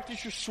to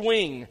practice your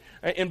swing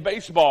in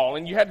baseball.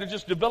 And you had to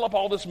just develop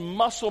all this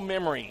muscle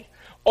memory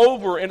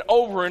over and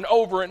over and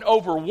over and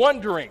over,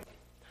 wondering,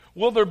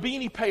 will there be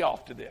any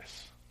payoff to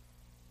this?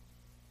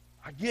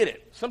 I get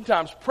it.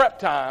 Sometimes prep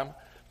time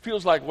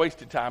feels like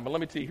wasted time. But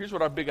let me tell you, here's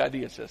what our big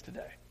idea says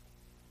today.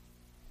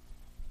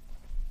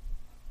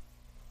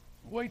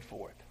 Wait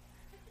for it.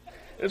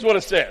 This is what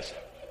it says.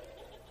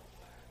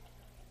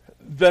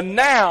 The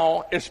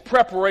now is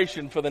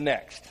preparation for the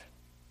next.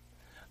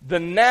 The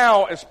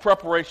now is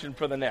preparation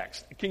for the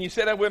next. Can you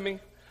say that with me?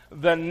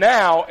 The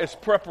now is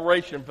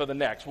preparation for the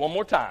next. One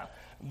more time.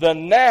 The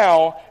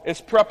now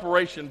is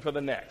preparation for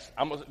the next.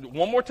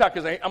 One more time,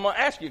 because I'm going to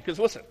ask you, because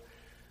listen,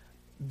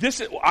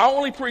 I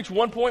only preach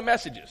 1-point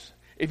messages.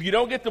 If you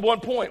don't get the 1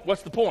 point,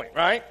 what's the point,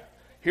 right?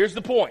 Here's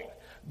the point.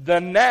 The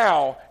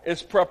now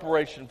is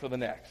preparation for the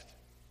next.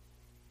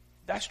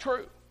 That's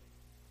true.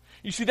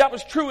 You see, that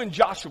was true in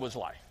Joshua's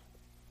life.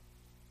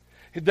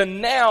 The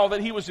now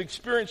that he was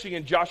experiencing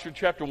in Joshua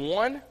chapter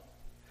 1,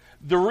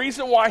 the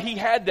reason why he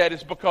had that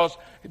is because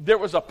there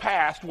was a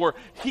past where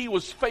he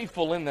was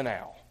faithful in the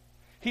now.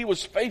 He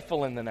was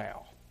faithful in the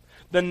now.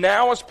 The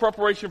now is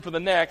preparation for the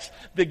next,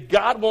 that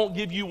God won't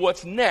give you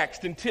what's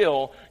next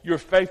until you're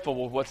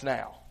faithful with what's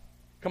now.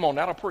 Come on,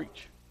 now to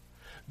preach.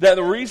 That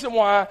the reason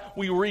why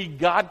we read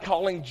God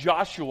calling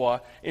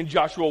Joshua in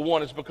Joshua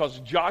 1 is because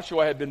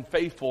Joshua had been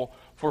faithful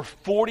for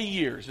 40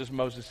 years as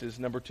Moses'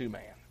 number 2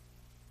 man.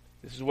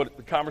 This is what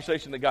the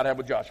conversation that God had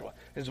with Joshua.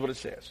 This is what it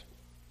says.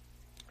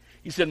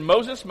 He said,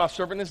 Moses, my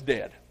servant, is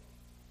dead.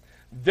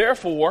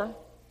 Therefore,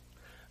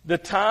 the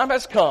time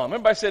has come.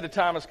 Everybody say the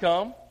time has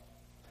come.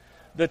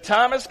 The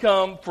time has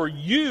come for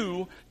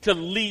you to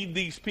lead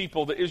these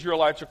people, the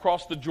Israelites,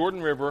 across the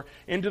Jordan River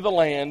into the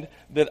land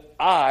that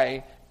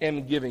I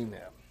am giving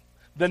them.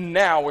 The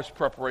now is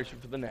preparation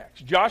for the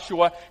next.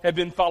 Joshua had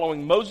been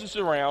following Moses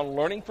around,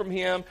 learning from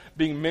him,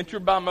 being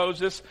mentored by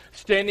Moses,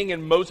 standing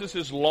in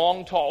Moses'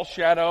 long, tall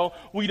shadow.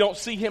 We don't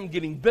see him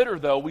getting bitter,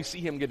 though. We see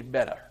him getting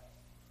better.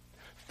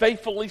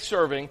 Faithfully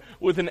serving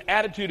with an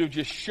attitude of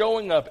just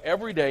showing up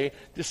every day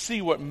to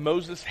see what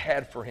Moses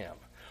had for him.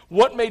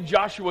 What made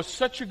Joshua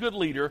such a good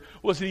leader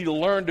was that he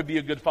learned to be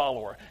a good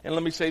follower. And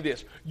let me say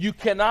this. You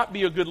cannot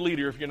be a good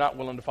leader if you're not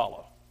willing to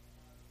follow.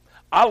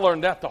 I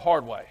learned that the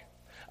hard way.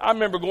 I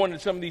remember going to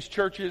some of these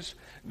churches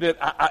that,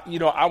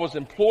 I was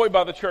employed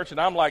by the church, and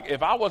I'm like,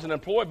 if I wasn't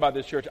employed by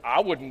this church,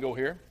 I wouldn't go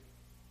here.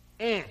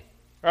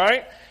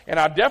 right? And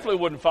I definitely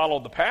wouldn't follow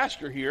the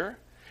pastor here.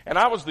 And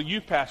I was the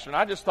youth pastor, and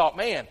I just thought,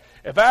 man,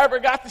 if I ever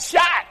got the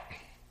shot,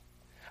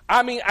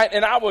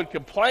 I would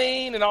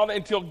complain and all that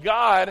until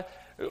God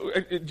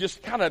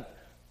just kind of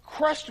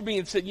crushed me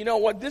and said, you know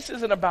what, this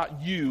isn't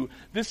about you.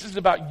 This is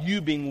about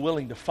you being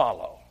willing to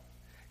follow.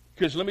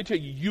 Because let me tell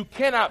you, you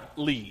cannot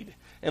lead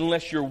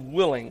unless you're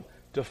willing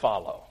to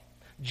follow.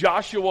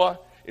 Joshua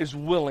is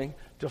willing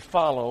to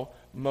follow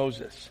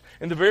Moses.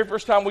 And the very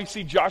first time we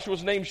see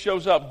Joshua's name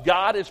shows up,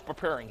 God is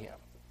preparing him.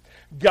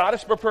 God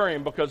is preparing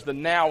him because the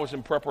now is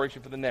in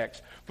preparation for the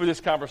next, for this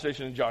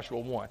conversation in Joshua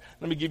 1.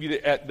 Let me give you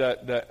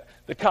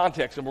the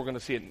context, and we're going to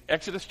see it in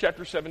Exodus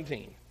chapter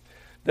 17.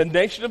 The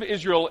nation of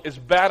Israel is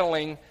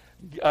battling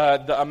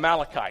the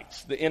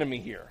Amalekites, the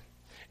enemy here.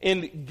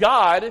 And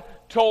God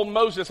told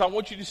Moses, I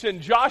want you to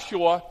send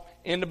Joshua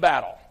into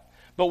battle.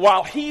 But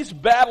while he's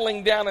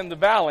battling down in the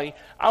valley,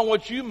 I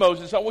want you,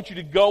 Moses, I want you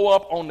to go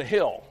up on the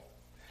hill.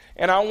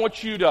 And I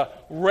want you to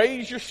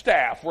raise your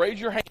staff,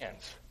 raise your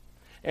hands.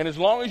 And as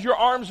long as your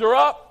arms are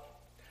up,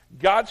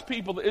 God's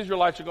people, the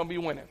Israelites, are going to be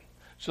winning.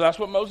 So that's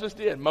what Moses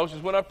did. Moses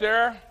went up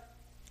there,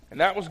 and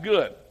that was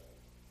good.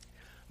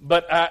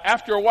 But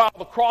after a while,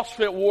 the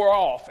CrossFit wore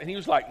off, and he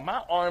was like,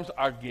 my arms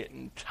are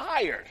getting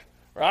tired,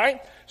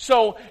 right?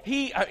 So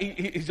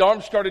his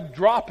arms started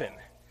dropping.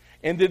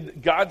 And then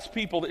God's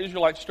people, the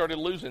Israelites, started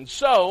losing.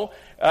 So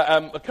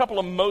a couple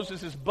of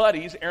Moses'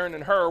 buddies, Aaron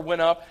and Hur,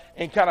 went up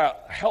and kind of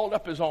held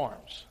up his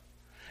arms.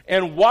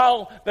 And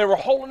while they were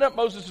holding up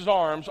Moses'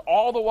 arms,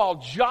 all the while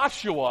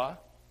Joshua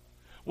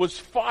was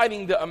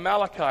fighting the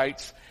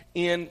Amalekites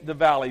in the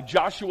valley.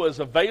 Joshua is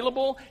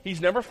available. He's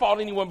never fought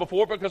anyone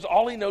before because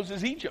all he knows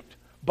is Egypt,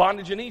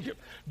 bondage in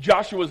Egypt.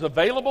 Joshua is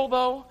available,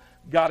 though.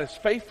 God is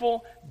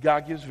faithful.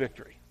 God gives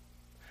victory.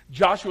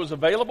 Joshua is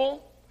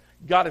available.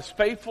 God is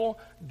faithful.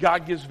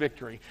 God gives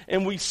victory.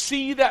 And we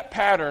see that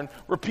pattern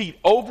repeat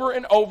over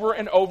and over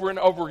and over and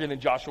over again in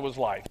Joshua's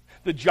life.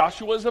 That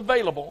Joshua is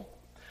available.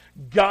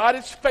 God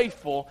is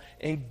faithful,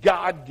 and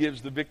God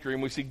gives the victory.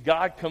 And we see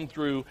God come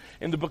through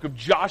in the book of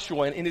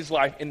Joshua and in his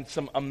life in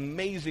some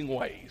amazing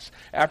ways.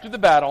 After the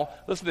battle,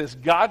 listen to this.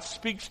 God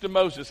speaks to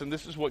Moses, and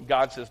this is what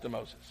God says to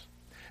Moses.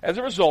 As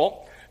a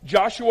result,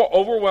 Joshua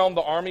overwhelmed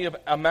the army of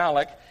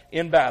Amalek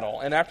in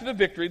battle. And after the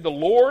victory, the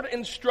Lord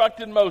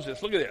instructed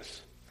Moses. Look at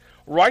this.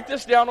 Write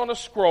this down on a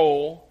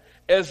scroll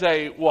as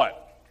a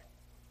what?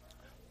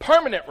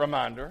 Permanent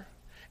reminder,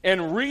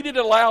 and read it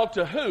aloud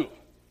to who?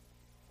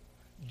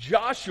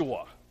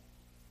 Joshua.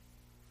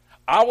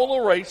 I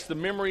will erase the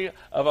memory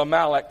of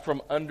Amalek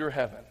from under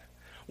heaven.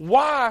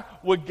 Why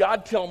would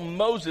God tell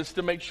Moses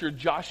to make sure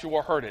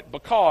Joshua heard it?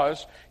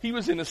 Because he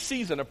was in a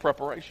season of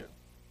preparation.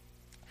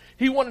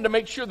 He wanted to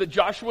make sure that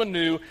Joshua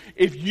knew,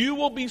 if you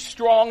will be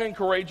strong and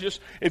courageous,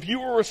 if you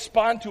will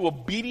respond to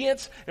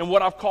obedience and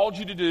what I've called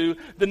you to do,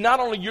 then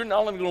you're not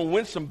only going to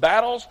win some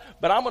battles,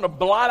 but I'm going to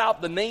blot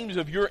out the names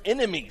of your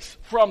enemies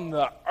from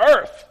the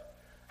earth.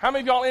 How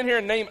many of y'all in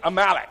here name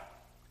Amalek?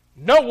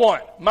 No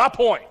one. My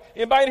point.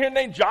 Anybody in here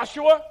named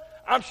Joshua?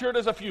 I'm sure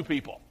there's a few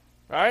people.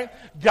 Right?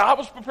 God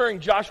was preparing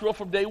Joshua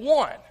from day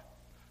one.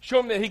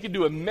 Showing him that he could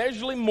do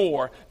immeasurably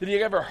more than he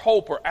ever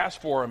hoped or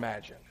asked for or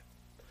imagined.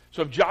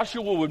 So if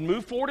Joshua would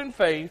move forward in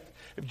faith,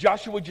 if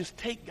Joshua would just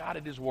take God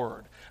at his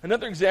word.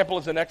 Another example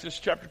is in Exodus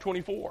chapter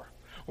 24.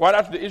 Right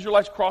after the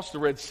Israelites crossed the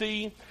Red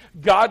Sea,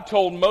 God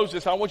told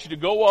Moses, I want you to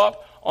go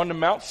up on the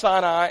Mount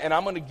Sinai, and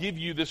I'm going to give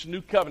you this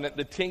new covenant,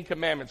 the 10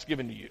 Commandments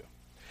given to you.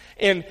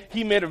 And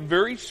he made a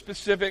very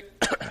specific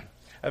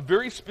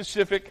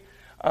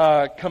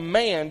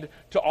command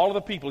to all of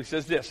the people. He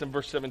says this in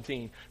verse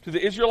 17. To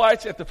the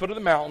Israelites at the foot of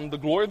the mountain, the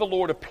glory of the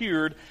Lord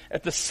appeared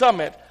at the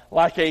summit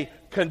like a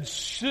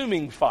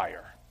consuming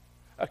fire.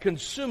 A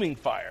consuming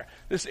fire.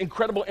 This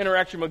incredible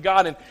interaction with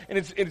God. And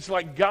it's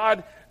like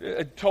God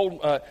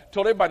told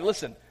everybody,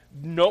 listen,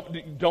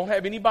 don't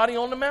have anybody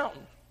on the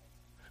mountain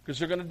because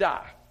they're going to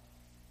die.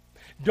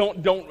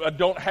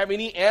 Don't have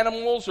any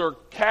animals or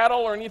cattle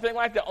or anything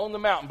like that on the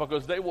mountain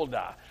because they will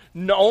die.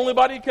 The only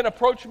body who can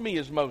approach me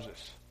is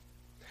Moses.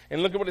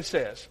 And look at what it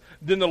says.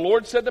 Then the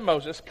Lord said to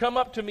Moses, come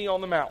up to me on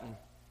the mountain.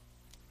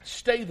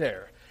 Stay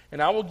there, and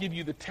I will give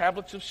you the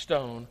tablets of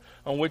stone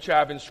on which I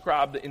have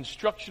inscribed the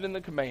instruction and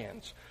the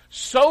commands,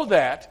 so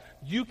that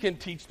you can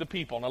teach the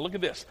people. Now look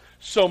at this.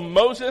 So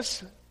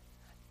Moses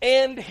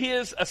and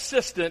his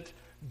assistant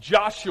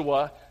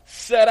Joshua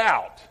set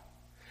out,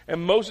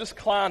 and Moses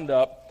climbed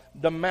up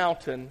the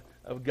mountain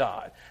of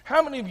God.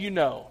 How many of you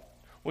know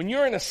when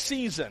you're in a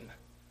season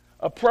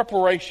of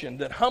preparation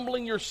that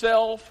humbling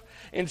yourself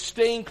and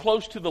staying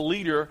close to the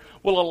leader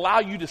will allow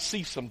you to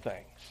see some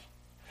things,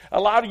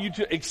 allow you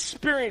to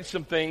experience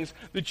some things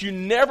that you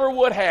never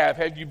would have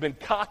had you been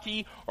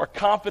cocky or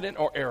confident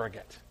or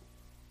arrogant?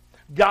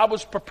 God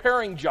was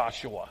preparing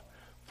Joshua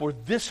for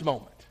this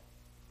moment.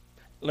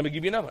 Let me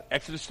give you another one.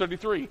 Exodus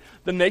 33.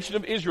 The nation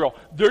of Israel,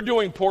 they're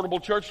doing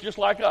portable church just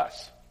like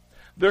us.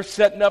 They're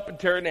setting up and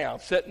tearing down,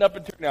 setting up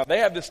and tearing down. They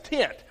have this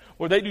tent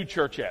where they do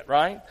church at,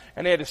 right?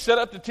 And they had to set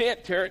up the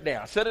tent, tear it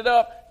down. Set it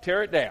up,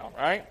 tear it down,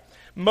 right?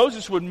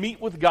 Moses would meet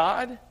with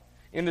God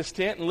in this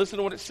tent, and listen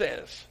to what it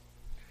says.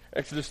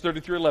 Exodus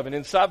 33:11.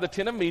 Inside the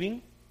tent of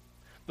meeting,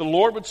 the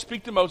Lord would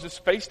speak to Moses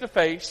face to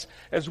face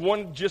as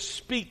one just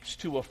speaks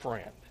to a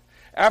friend.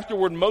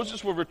 Afterward,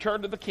 Moses would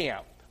return to the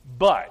camp,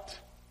 but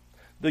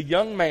the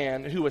young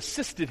man who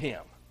assisted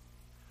him,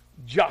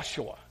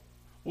 Joshua,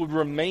 would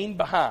remain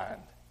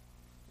behind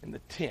in the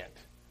tent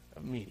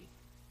of meeting.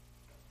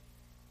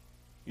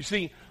 You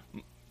see,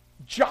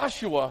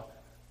 Joshua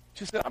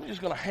just said, I'm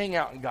just going to hang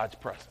out in God's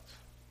presence.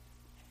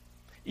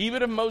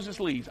 Even if Moses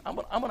leaves, I'm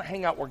going to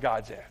hang out where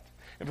God's at.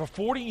 And for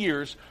 40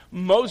 years,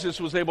 Moses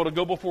was able to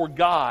go before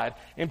God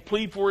and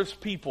plead for his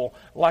people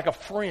like a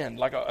friend,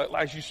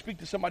 as you speak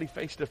to somebody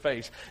face to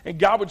face. And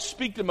God would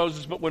speak to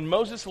Moses, but when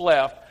Moses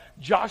left,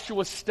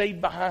 Joshua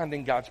stayed behind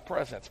in God's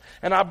presence.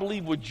 And I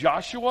believe with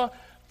Joshua,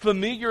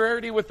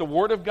 familiarity with the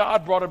Word of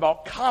God brought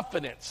about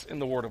confidence in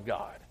the Word of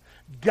God.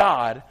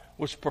 God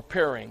was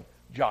preparing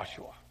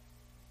Joshua.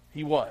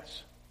 He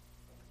was.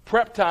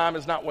 Prep time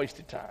is not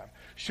wasted time.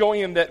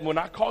 Showing him that when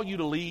I call you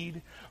to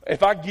lead,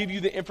 if I give you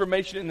the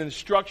information and the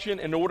instruction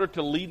in order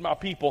to lead my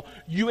people,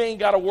 you ain't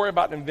got to worry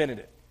about inventing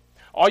it.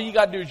 All you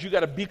got to do is you got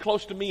to be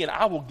close to me and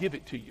I will give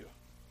it to you.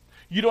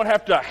 You don't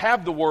have to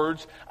have the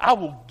words. I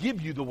will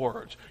give you the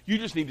words. You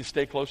just need to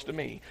stay close to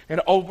me.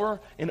 And over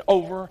and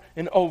over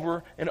and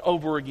over and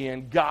over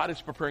again, God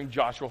is preparing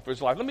Joshua for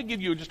his life. Let me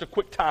give you just a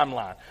quick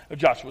timeline of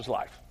Joshua's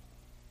life.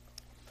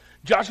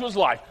 Joshua's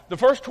life. The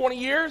first 20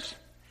 years,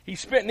 he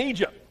spent in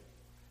Egypt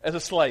as a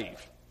slave.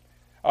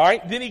 All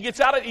right, then he gets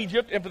out of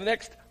Egypt, and for the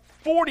next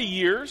 40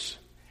 years,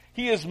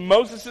 he is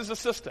Moses'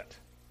 assistant.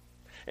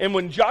 And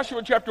when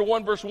Joshua chapter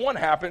 1, verse 1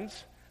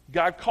 happens,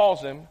 God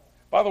calls him.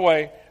 By the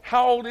way,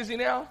 how old is he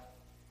now?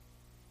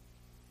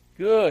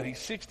 Good, he's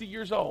 60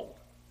 years old.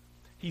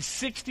 He's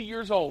 60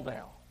 years old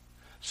now.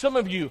 Some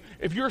of you,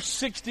 if you're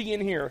 60 in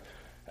here,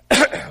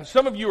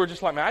 some of you are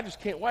just like, man, I just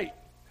can't wait.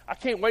 I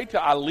can't wait till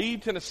I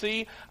leave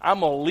Tennessee. I'm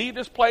going to leave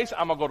this place.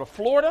 I'm going to go to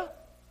Florida.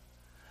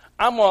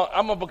 I'm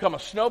going to become a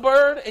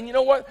snowbird. And you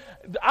know what?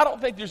 I don't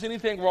think there's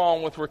anything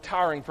wrong with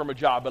retiring from a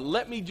job. But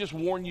let me just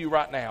warn you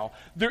right now.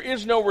 There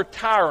is no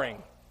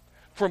retiring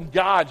from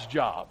God's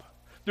job.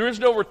 There is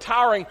no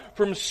retiring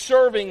from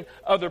serving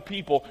other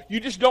people. You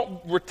just don't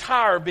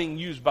retire being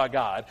used by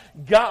God.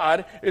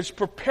 God is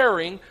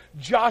preparing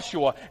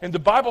Joshua. And the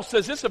Bible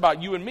says this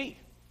about you and me.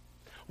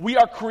 We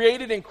are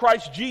created in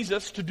Christ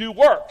Jesus to do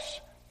works,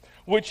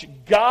 which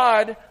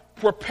God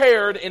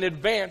prepared in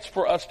advance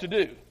for us to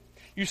do.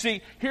 You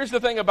see, here's the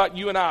thing about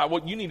you and I,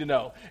 what you need to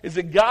know, is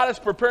that God is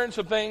preparing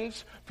some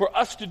things for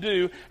us to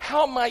do.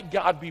 How might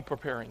God be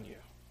preparing you?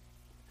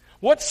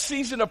 What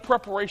season of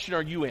preparation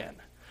are you in?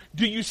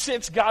 Do you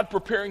sense God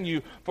preparing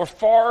you for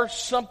far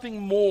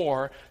something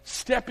more,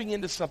 stepping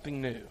into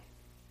something new?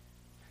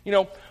 You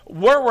know,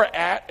 where we're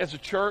at as a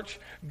church,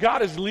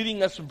 God is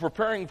leading us and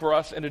preparing for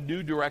us in a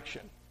new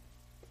direction.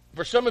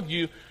 For some of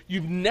you,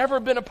 you've never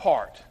been a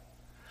part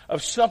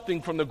of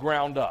something from the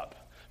ground up.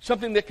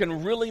 Something that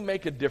can really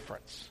make a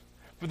difference.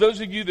 For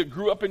those of you that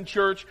grew up in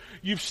church,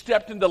 you've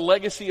stepped into the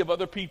legacy of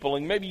other people.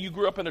 And maybe you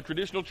grew up in a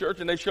traditional church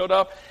and they showed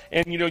up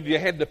and, you know, you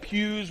had the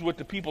pews with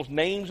the people's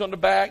names on the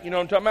back. You know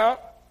what I'm talking about?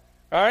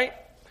 All right?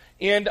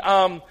 And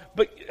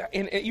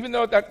even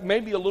though that may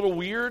be a little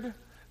weird,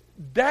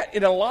 that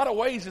in a lot of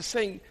ways is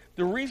saying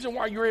the reason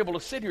why you're able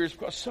to sit here is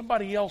because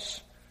somebody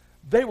else,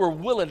 they were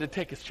willing to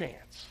take a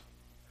chance.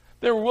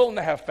 They were willing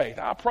to have faith.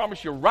 I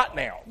promise you right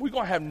now, we're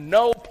going to have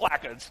no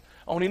placards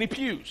on any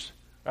pews,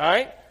 all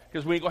right?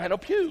 Because we ain't going to have no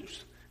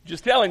pews.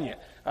 Just telling you,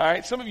 all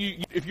right? Some of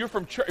you, if you're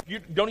from church, you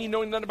don't even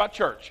know nothing about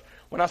church.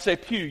 When I say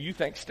pew, you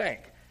think stank.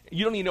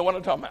 You don't even know what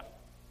I'm talking about.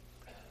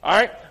 All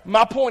right?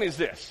 My point is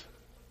this.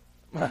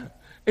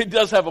 It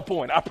does have a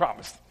point, I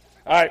promise.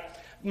 All right?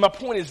 My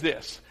point is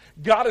this.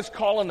 God is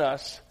calling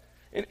us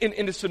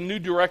into some new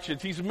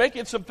directions. He's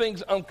making some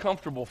things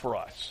uncomfortable for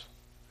us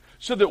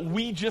so that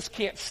we just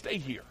can't stay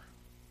here.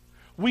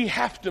 We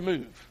have to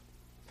move.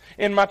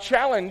 And my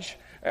challenge,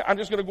 I'm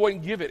just going to go ahead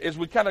and give it, as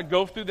we kind of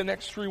go through the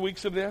next 3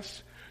 weeks of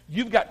this,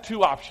 you've got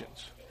two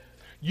options.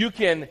 You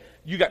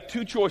got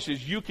two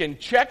choices. You can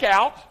check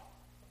out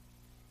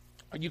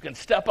or you can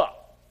step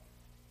up.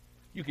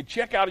 You can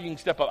check out or you can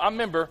step up. I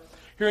remember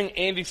hearing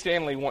Andy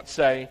Stanley once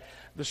say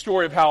the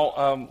story of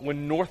how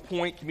when North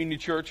Point Community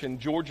Church in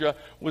Georgia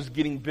was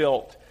getting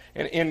built,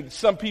 and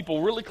some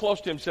people really close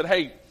to him said,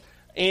 hey,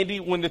 Andy,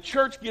 when the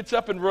church gets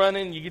up and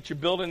running, you get your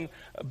building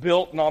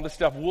built and all this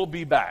stuff, we'll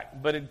be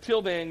back. But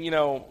until then, you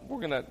know, we're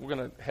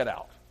gonna head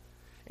out.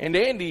 And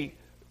Andy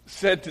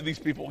said to these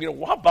people, you know,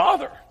 why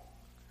bother,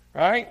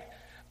 right?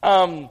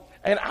 And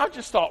I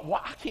just thought,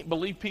 well, I can't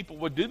believe people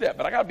would do that.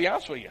 But I got to be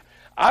honest with you,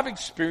 I've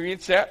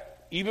experienced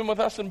that even with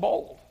us in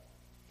Bold.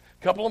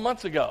 A couple of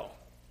months ago,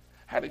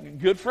 I had a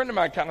good friend of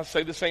mine kind of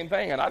say the same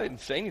thing, and I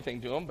didn't say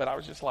anything to him, but I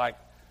was just like,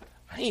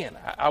 man,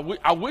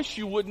 I wish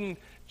you wouldn't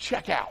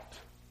check out.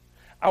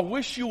 I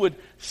wish you would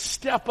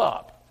step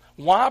up.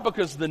 Why?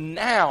 Because the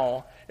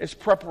now is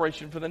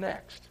preparation for the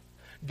next.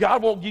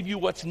 God won't give you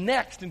what's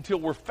next until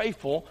we're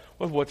faithful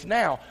with what's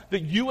now.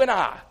 That you and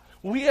I,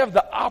 we have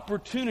the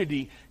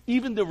opportunity,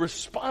 even the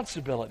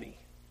responsibility,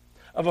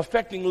 of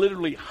affecting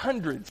literally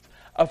hundreds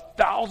of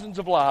thousands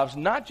of lives,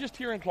 not just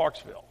here in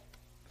Clarksville,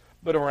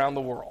 but around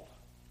the world.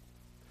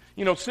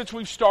 You know, since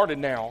we've started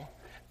now,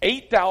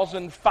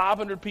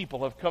 8,500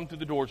 people have come through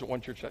the doors at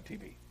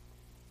onechurch.tv.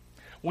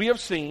 We have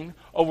seen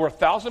over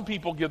 1,000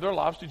 people give their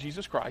lives to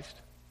Jesus Christ.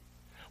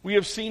 We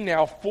have seen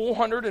now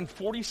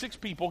 446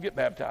 people get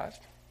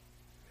baptized.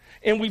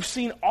 And we've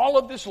seen all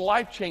of this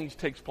life change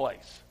takes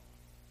place.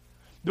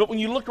 But when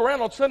you look around,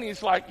 all of a sudden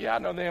it's like, yeah, I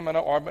know them,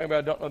 or maybe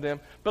I don't know them.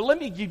 But let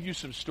me give you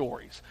some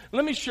stories.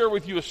 Let me share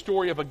with you a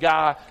story of a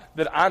guy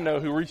that I know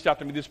who reached out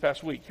to me this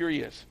past week. Here he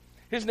is.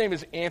 His name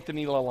is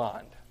Anthony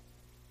Lalonde.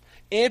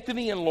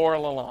 Anthony and Laura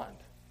Lalonde.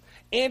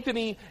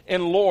 Anthony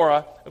and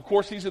Laura, of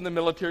course, he's in the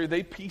military.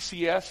 They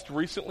PCS'd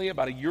recently,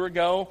 about a year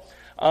ago,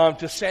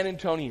 to San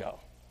Antonio.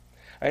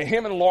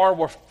 Him and Laura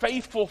were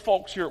faithful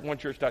folks here at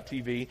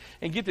onechurch.tv.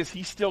 And get this,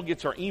 he still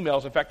gets our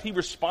emails. In fact, he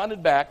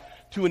responded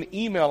back to an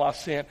email I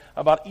sent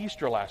about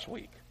Easter last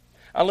week.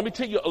 Let me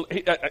tell you,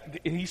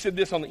 he said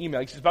this on the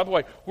email. He says, by the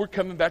way, we're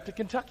coming back to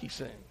Kentucky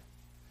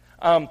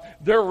soon.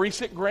 They're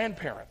recent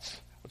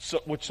grandparents,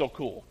 which is so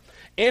cool.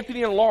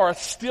 Anthony and Laura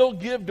still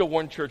give to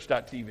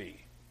onechurch.tv.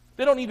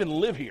 They don't even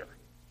live here.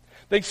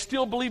 They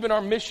still believe in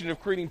our mission of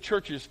creating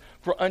churches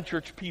for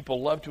unchurched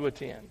people love to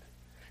attend.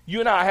 You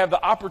and I have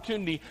the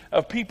opportunity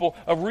of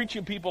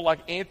reaching people like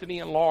Anthony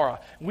and Laura.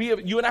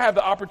 You and I have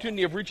the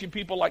opportunity of reaching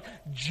people like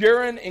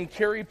Jaron and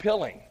Carrie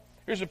Pilling.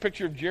 Here's a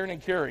picture of Jaron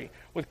and Carrie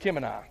with Kim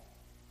and I.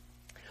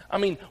 I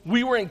mean,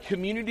 we were in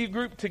community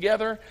group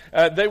together.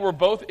 They were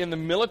both in the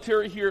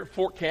military here at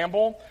Fort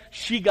Campbell.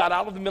 She got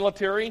out of the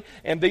military,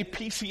 and they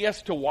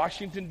PCS'd to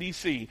Washington,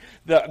 D.C.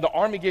 The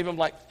Army gave them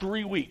like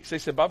 3 weeks. They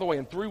said, by the way,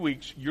 in 3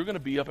 weeks, you're going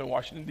to be up in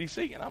Washington,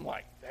 D.C. And I'm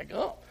like, heck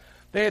up.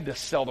 They had to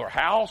sell their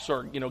house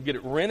or, get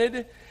it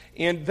rented,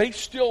 and they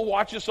still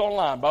watch us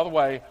online. By the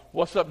way,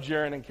 what's up,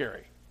 Jaron and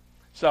Carrie?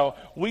 So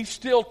we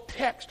still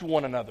text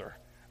one another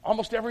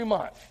almost every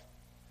month.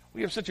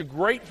 We have such a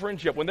great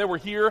friendship. When they were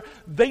here,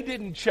 they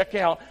didn't check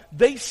out.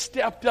 They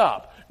stepped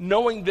up,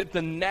 knowing that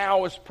the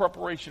now is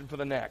preparation for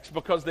the next,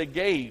 because they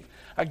gave.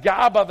 A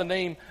guy by the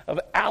name of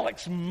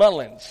Alex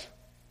Mullins.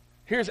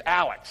 Here's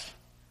Alex,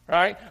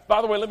 right?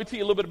 By the way, let me tell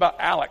you a little bit about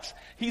Alex.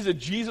 He's a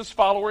Jesus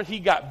follower.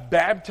 He got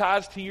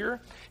baptized here.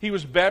 He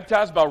was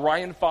baptized by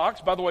Ryan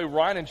Fox. By the way,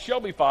 Ryan and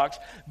Shelby Fox,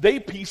 they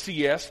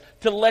PCS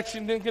to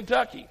Lexington,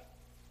 Kentucky.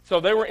 So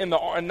they were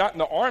not in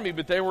the Army,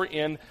 but they were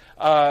in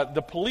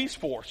the police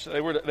force. They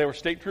were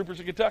state troopers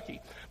in Kentucky.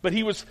 But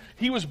he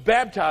was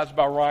baptized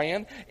by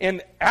Ryan.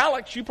 And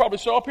Alex, you probably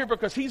saw up here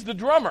because he's the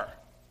drummer.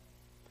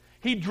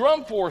 He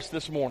drummed for us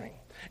this morning.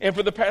 And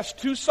for the past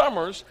 2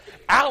 summers,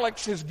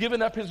 Alex has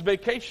given up his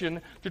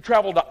vacation to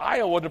travel to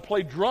Iowa to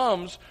play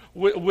drums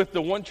with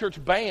the One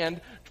Church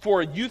band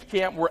for a youth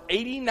camp where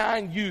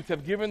 89 youth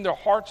have given their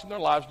hearts and their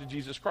lives to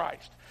Jesus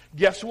Christ.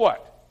 Guess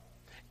what?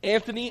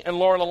 Anthony and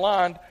Laura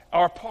Lalonde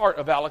are a part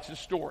of Alex's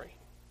story.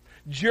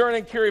 Jaron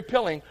and Carrie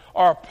Pilling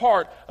are a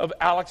part of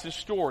Alex's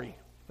story.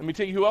 Let me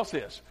tell you who else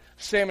is.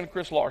 Sam and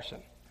Chris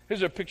Larson.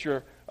 Here's a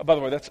picture. By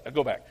the way,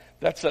 go back.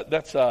 That's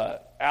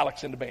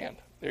Alex in the band.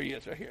 There he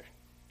is right here.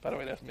 By the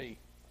way, that's me.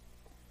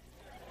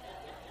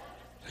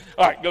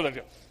 All right, go.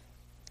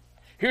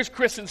 Here's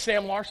Chris and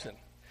Sam Larson.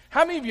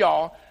 How many of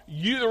y'all,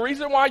 the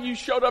reason why you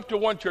showed up to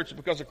One Church is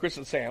because of Chris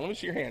and Sam? Let me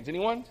see your hands.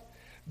 Anyone?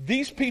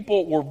 These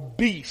people were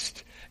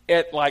beasts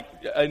at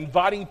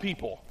inviting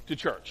people to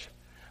church.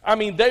 I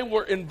mean, they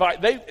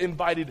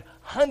invited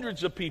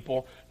hundreds of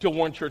people to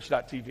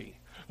onechurch.tv.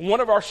 One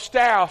of our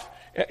staff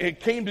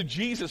came to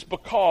Jesus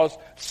because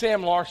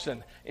Sam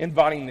Larson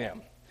inviting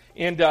them.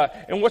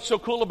 And what's so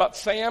cool about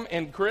Sam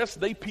and Chris,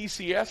 they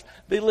PCS.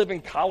 They live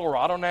in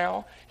Colorado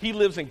now. He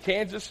lives in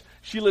Kansas.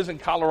 She lives in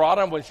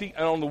Colorado. And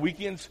on the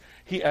weekends,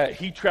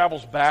 he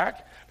travels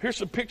back. Here's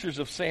some pictures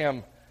of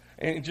Sam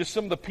and just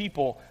some of the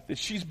people that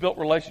she's built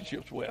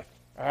relationships with.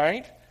 All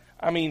right?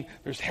 I mean,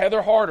 there's Heather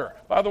Harder.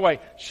 By the way,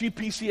 she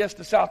PCS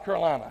to South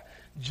Carolina.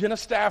 Jenna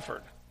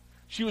Stafford.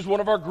 She was one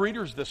of our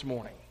greeters this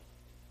morning.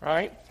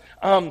 Right?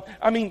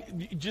 I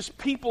mean, just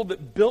people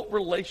that built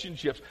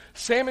relationships.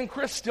 Sam and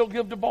Chris still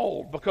give to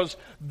Bold because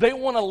they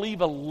want to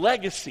leave a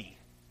legacy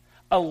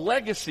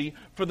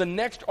for the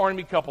next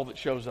Army couple that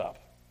shows up.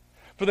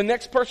 For the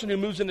next person who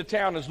moves into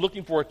town is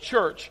looking for a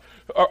church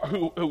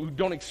who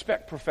don't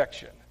expect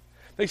perfection.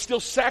 They still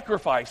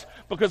sacrifice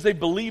because they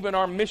believe in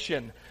our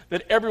mission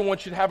that everyone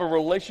should have a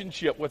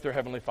relationship with their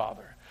Heavenly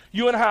Father.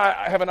 You and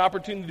I have an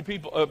opportunity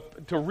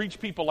to reach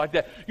people like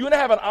that. You and I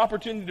have an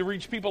opportunity to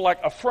reach people like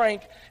a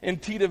Frank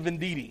and Tita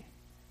Venditti.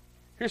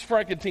 Here's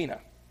Frank and Tina.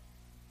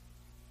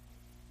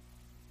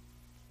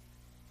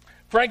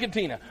 Frank and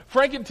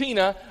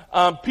Tina,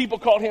 people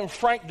called him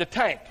Frank the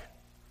Tank,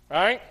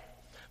 right?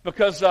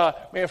 Because,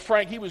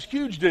 Frank, he was a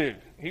huge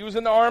dude. He was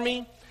in the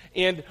Army,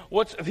 and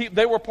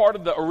they were part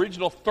of the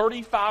original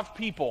 35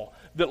 people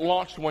that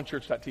launched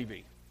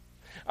onechurch.tv.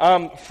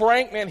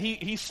 Frank, man,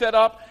 he set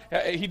up,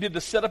 he did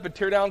the setup and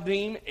tear down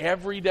team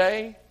every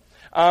day.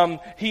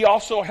 He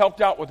also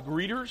helped out with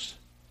greeters.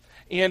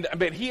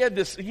 But he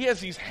has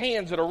these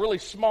hands that are really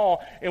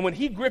small, and when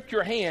he gripped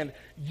your hand,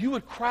 you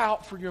would cry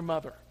out for your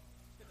mother.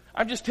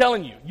 I'm just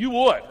telling you, you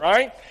would,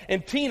 right?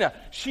 And Tina,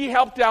 she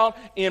helped out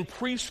in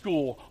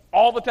preschool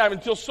all the time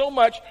until so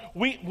much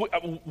we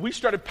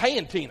started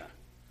paying Tina.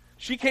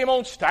 She came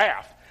on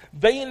staff.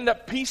 They ended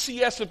up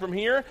PCSing from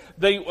here.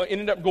 They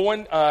ended up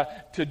going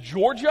to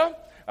Georgia,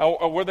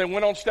 where they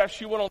went on staff.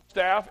 She went on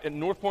staff at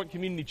North Point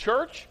Community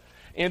Church.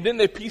 And then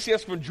they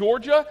PCS from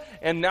Georgia,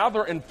 and now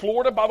they're in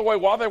Florida. By the way,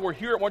 while they were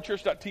here at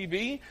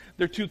onechurch.tv,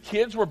 their 2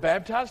 kids were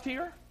baptized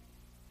here.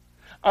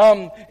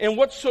 And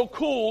what's so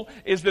cool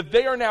is that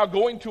they are now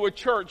going to a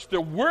church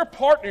that we're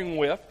partnering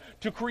with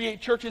to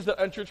create churches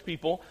that unchurched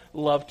people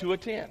love to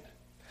attend.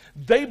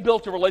 They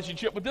built a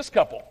relationship with this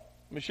couple.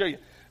 Let me show you.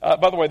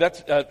 By the way,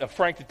 that's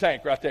Frank the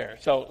Tank right there.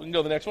 So we can go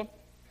to the next one.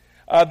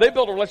 They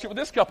built a relationship with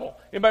this couple.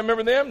 Anybody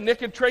remember them?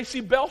 Nick and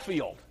Tracy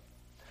Belfield.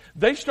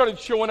 They started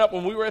showing up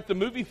when we were at the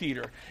movie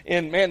theater.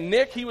 And man,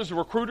 Nick, he was a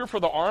recruiter for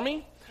the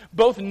Army.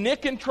 Both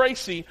Nick and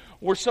Tracy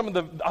were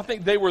I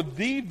think they were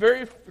the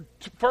very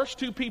first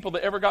 2 people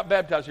that ever got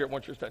baptized here at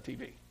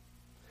onechurch.tv.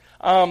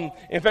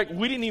 In fact,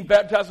 we didn't even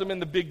baptize them in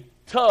the big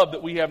tub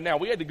that we have now.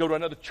 We had to go to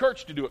another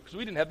church to do it because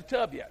we didn't have the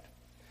tub yet.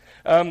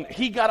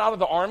 He got out of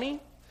the Army.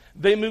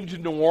 They moved to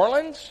New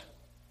Orleans.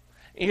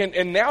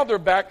 And now they're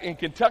back in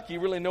Kentucky,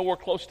 really nowhere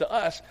close to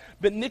us.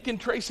 But Nick and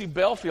Tracy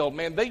Belfield,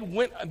 man, they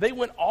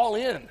went all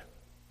in.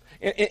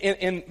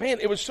 And man,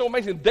 it was so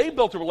amazing. They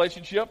built a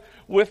relationship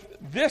with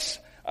this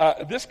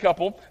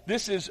couple.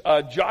 This is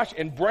Josh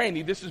and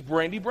Brandy. This is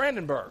Brandy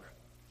Brandenburg.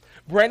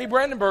 Brandy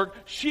Brandenburg,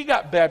 she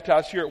got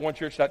baptized here at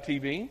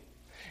onechurch.tv.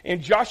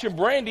 And Josh and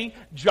Brandy,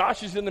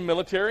 Josh is in the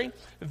military.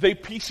 They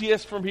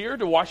PCS from here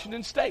to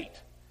Washington State.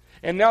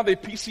 And now they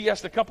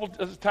PCSed a couple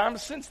of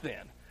times since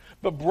then.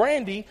 But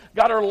Brandy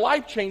got her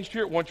life changed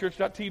here at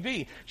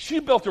onechurch.tv. She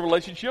built a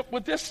relationship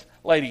with this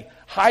lady,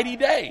 Heidi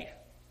Day.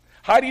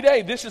 Heidi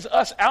Day, this is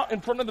us out in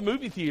front of the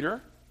movie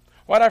theater.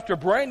 Right after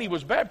Brandy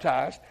was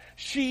baptized,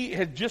 she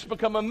had just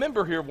become a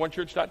member here of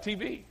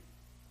onechurch.tv.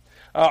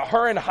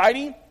 Her and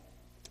Heidi,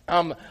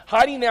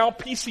 Heidi now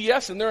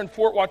PCS, and they're in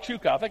Fort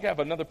Huachuca. I think I have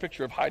another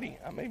picture of Heidi.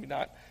 Maybe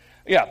not.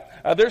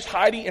 Yeah, there's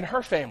Heidi and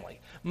her family.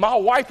 My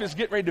wife is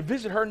getting ready to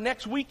visit her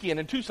next weekend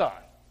in Tucson.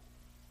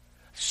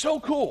 So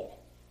cool.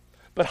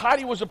 But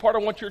Heidi was a part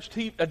of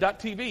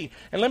onechurch.tv.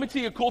 And let me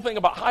tell you a cool thing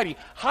about Heidi.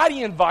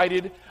 Heidi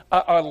invited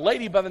a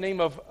lady by the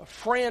name of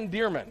Fran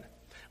Dearman.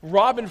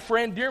 Rob and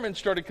Fran Dearman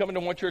started coming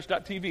to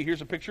onechurch.tv.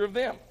 Here's a picture of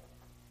them.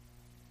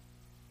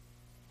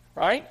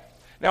 Right?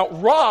 Now,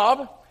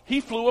 Rob,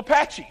 he flew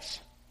Apaches.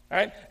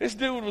 Right? This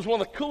dude was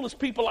one of the coolest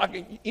people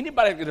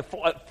anybody could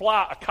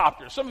fly a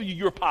copter. Some of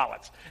you're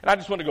pilots. And I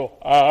just want to go,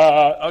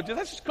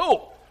 that's just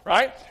cool.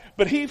 Right?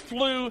 But he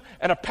flew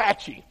an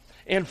Apache.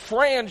 And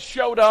Fran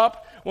showed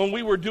up when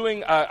we were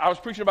doing, I was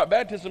preaching about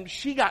baptism.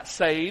 She got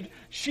saved.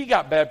 She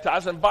got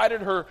baptized,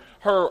 invited her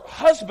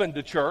husband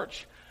to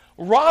church.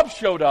 Rob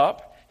showed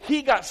up.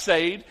 He got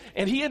saved,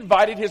 and he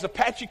invited his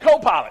Apache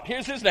co-pilot.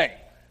 Here's his name.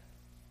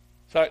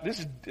 So this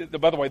is,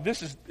 by the way,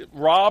 this is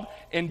Rob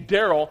and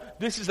Daryl.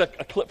 This is a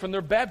clip from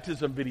their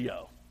baptism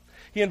video.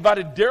 He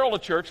invited Daryl to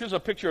church. Here's a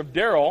picture of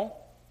Daryl.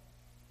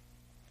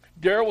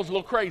 Daryl was a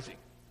little crazy.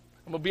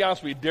 I'm going to be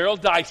honest with you.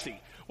 Daryl Dicey.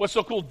 What's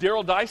so cool,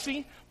 Daryl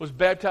Dicey was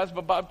baptized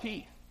by Bob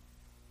Key.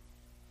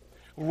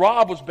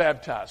 Rob was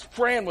baptized.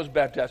 Fran was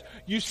baptized.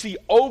 You see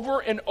over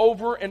and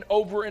over and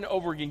over and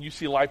over again, you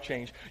see life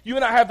change. You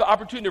and I have the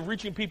opportunity of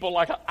reaching people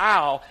like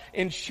Al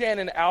and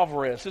Shannon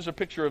Alvarez. Here's a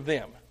picture of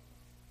them.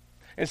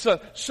 And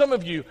so some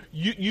of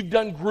you've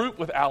done group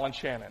with Al and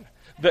Shannon.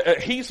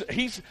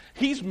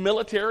 He's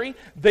military.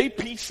 They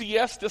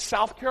PCS to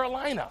South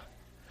Carolina.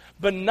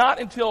 But not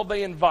until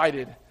they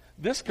invited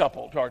this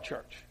couple to our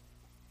church.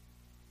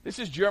 This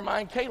is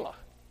Jeremiah and Kayla.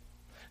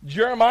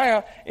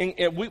 Jeremiah,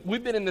 and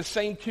we've been in the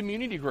same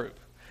community group.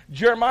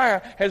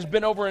 Jeremiah has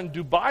been over in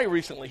Dubai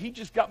recently. He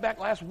just got back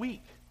last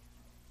week.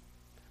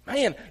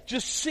 Man,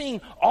 just seeing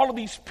all of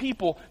these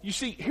people. You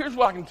see, here's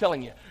what I'm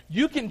telling you.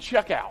 You can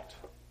check out,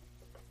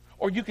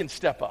 or you can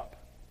step up.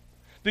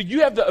 That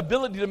you have the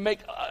ability to make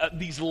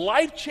these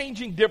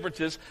life-changing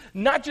differences,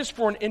 not just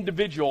for an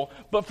individual,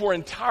 but for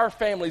entire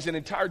families and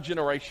entire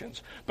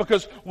generations.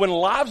 Because when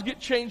lives get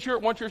changed here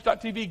at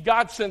onechurch.tv,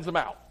 God sends them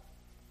out.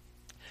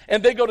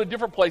 And they go to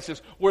different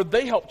places where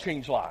they help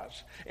change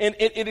lives. And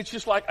it's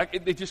just like,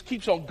 it just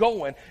keeps on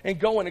going and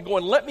going and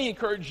going. Let me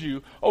encourage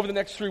you over the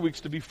next 3 weeks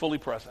to be fully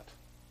present.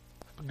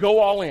 Go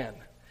all in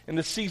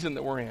the season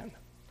that we're in. And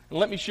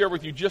let me share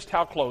with you just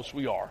how close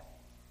we are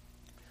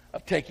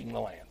of taking the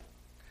land.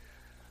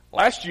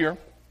 Last year,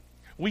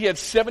 we had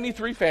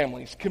 73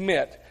 families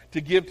commit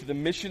to give to the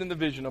mission and the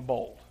vision of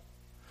Bold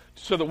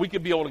so that we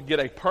could be able to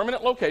get a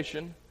permanent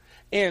location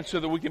and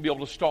so that we could be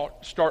able to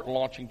start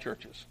launching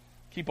churches.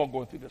 Keep on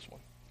going through this one.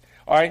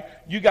 All right,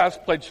 you guys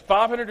pledged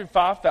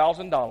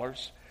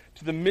 $505,000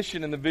 to the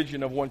mission and the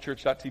vision of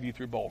onechurch.tv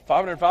through Bold.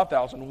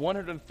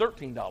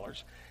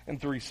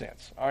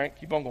 $505,113.03. All right,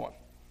 keep on going.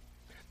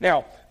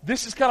 Now,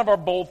 this is kind of our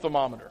Bold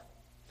thermometer.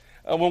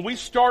 When we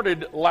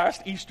started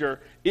last Easter,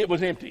 it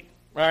was empty.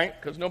 right?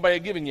 Because nobody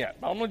had given yet.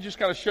 I'm going to just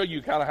kind of show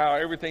you kind of how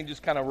everything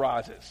just kind of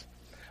rises.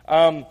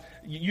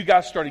 You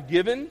guys started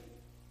giving.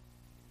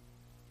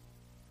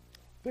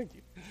 Thank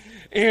you.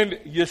 And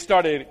you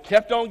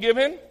kept on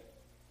giving.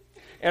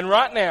 And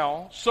right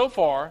now, so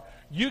far,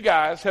 you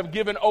guys have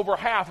given over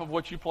half of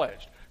what you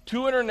pledged.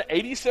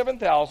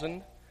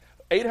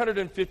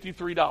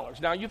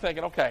 $287,853. Now you're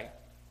thinking, okay,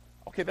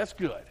 that's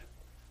good.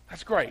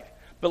 That's great.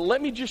 But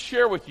let me just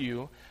share with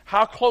you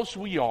how close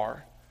we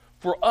are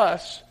for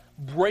us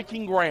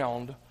breaking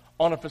ground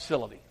on a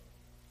facility.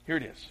 Here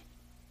it is.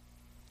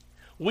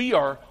 We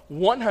are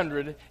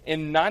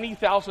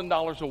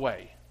 $190,000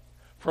 away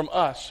from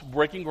us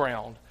breaking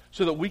ground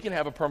so that we can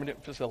have a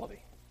permanent facility.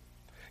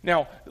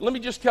 Now, let me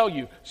just tell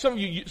you, some of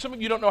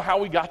you don't know how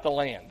we got the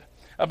land.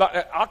 About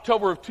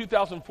October of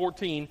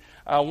 2014,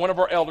 one of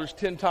our elders,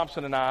 Tim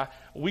Thompson, and I,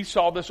 we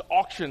saw this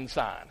auction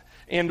sign.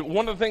 And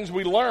one of the things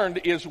we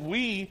learned is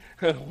we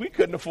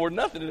couldn't afford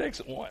nothing at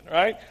Exit 1,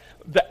 right?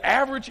 The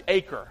average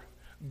acre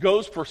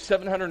goes for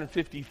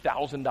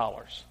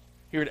 $750,000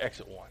 here at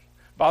Exit 1.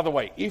 By the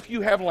way, if you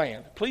have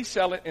land, please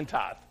sell it and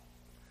tithe.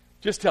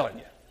 Just telling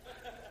you.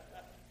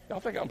 Y'all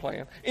think I'm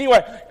playing?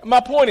 Anyway, my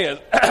point is,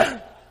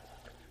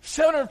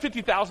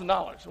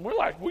 $750,000. And we're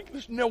like,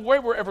 there's no way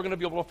we're ever going to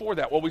be able to afford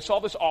that. Well, we saw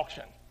this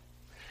auction.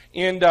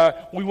 And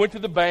we went to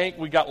the bank.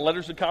 We got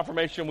letters of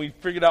confirmation. We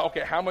figured out,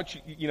 okay, how much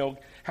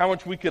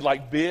we could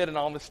bid and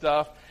all this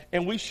stuff.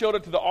 And we showed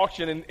it to the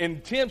auction.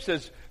 And Tim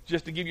says,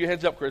 just to give you a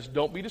heads up, Chris,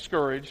 don't be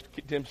discouraged.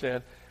 Tim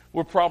said,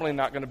 we're probably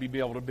not going to be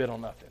able to bid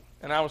on nothing.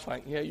 And I was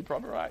like, yeah, you're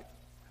probably right.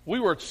 We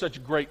were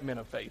such great men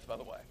of faith, by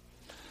the way.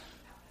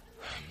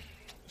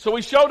 So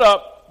we showed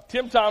up,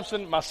 Tim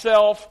Thompson,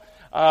 myself,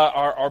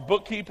 our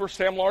bookkeeper,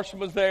 Sam Larson,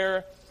 was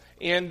there,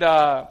 and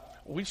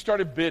we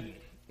started bidding.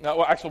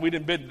 Well, actually, we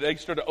didn't bid. They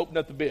started opening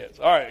up the bids.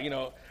 All right,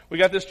 we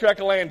got this tract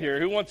of land here.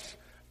 Who wants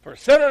for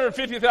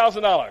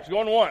 $750,000?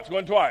 Going once,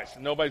 going twice,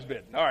 and nobody's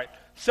bidding. All right,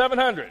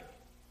 $700,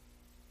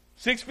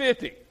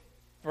 $650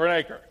 for an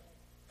acre,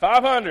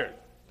 $500.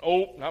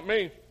 Oh, not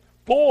me.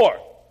 $4,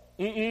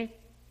 $3,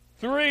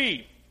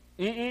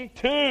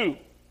 $2,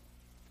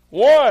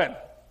 $1.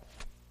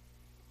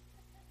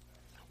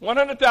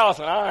 $100,000.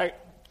 All right.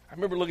 I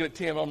remember looking at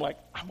Tim. I'm like,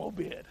 I'm going to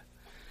bid.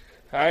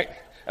 All right.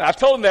 And I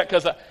told him that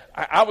because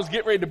I was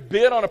getting ready to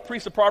bid on a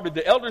piece of property.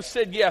 The elders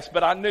said yes,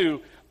 but I knew,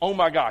 oh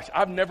my gosh,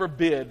 I've never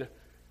bid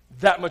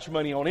that much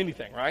money on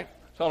anything, right?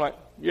 So I'm like,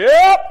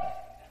 yep.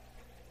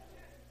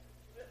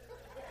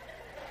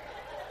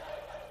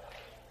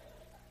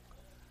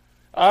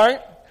 All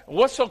right.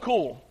 What's so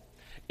cool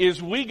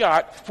is we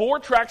got 4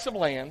 tracts of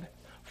land,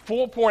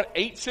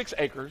 4.86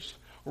 acres,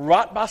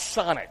 right by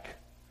Sonic.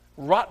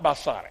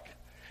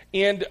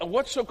 And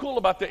what's so cool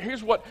about that,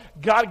 here's what,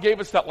 God gave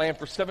us that land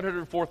for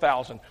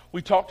 $704,000.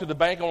 We talked to the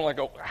bank and we're like,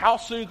 oh, how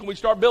soon can we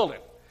start building?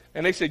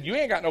 And they said, you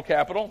ain't got no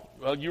capital.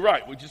 Well, you're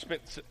right. We just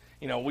spent,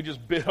 we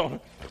just bid on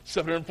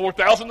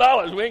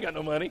 $704,000. We ain't got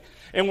no money.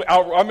 And I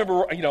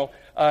remember,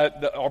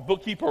 our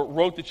bookkeeper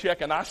wrote the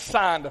check and I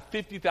signed a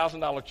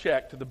 $50,000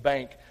 check to the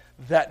bank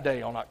that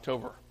day on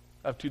October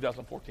of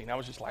 2014. I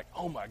was just like,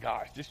 oh my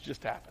gosh, this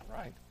just happened,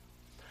 right?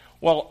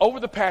 Well, over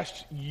the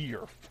past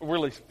year,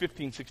 really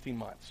 15, 16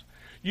 months,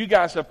 you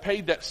guys have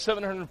paid that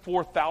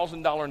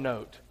 $704,000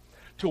 note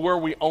to where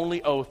we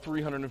only owe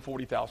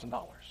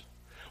 $340,000.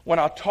 When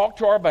I talked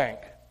to our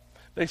bank,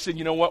 they said,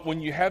 you know what, when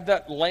you have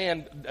that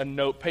land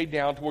note paid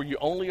down to where you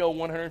only owe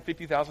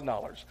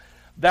 $150,000,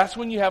 that's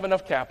when you have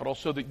enough capital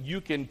so that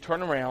you can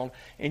turn around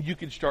and you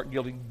can start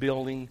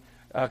building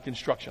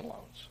construction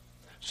loans.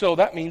 So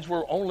that means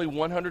we're only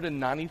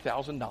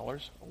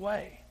 $190,000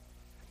 away.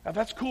 Now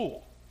that's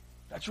cool.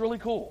 That's really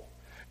cool.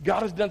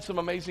 God has done some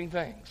amazing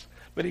things.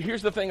 But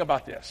here's the thing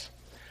about this.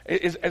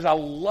 As I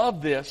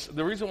love this,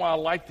 the reason why I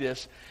like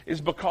this is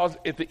because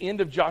at the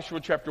end of Joshua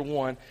chapter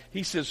 1,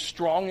 he says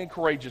strong and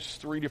courageous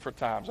 3 different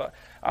times.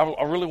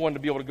 I really wanted to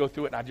be able to go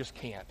through it, and I just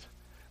can't.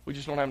 We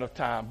just don't have enough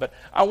time. But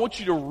I want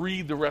you to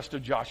read the rest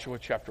of Joshua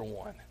chapter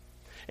 1.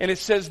 And it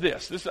says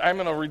this. I'm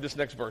going to read this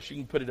next verse. You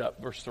can put it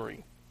up, verse 3.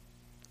 It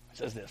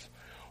says this.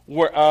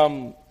 Where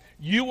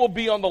you will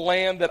be on the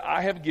land that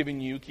I have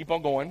given you. Keep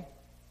on going.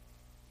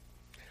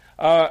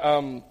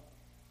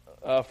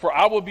 For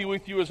I will be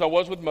with you as I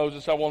was with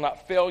Moses. I will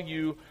not fail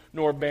you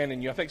nor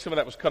abandon you. I think some of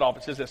that was cut off.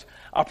 It says this.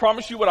 I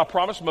promise you what I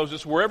promised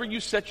Moses. Wherever you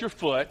set your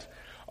foot,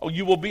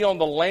 you will be on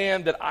the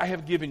land that I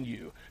have given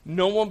you.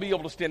 No one will be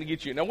able to stand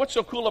against you. Now, what's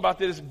so cool about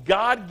this is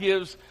God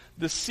gives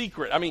the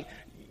secret. I mean,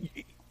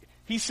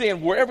 he's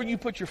saying wherever you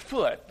put your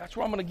foot, that's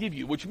where I'm going to give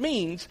you. Which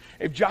means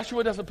if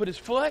Joshua doesn't put his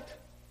foot,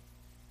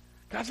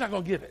 God's not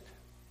going to give it.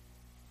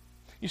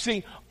 You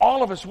see,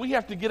 all of us, we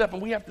have to get up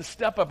and we have to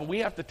step up and we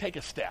have to take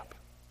a step.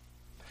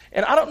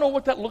 And I don't know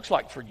what that looks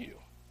like for you.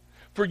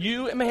 For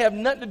you, it may have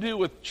nothing to do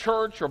with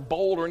church or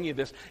bold or any of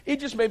this. It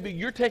just may be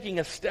you're taking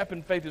a step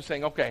in faith of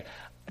saying, okay,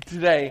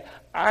 today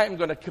I'm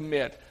going to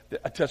commit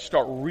to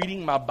start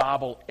reading my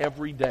Bible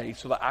every day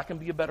so that I can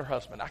be a better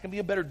husband. I can be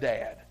a better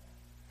dad.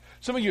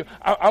 Some of you,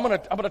 I'm going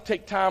to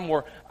take time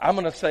where I'm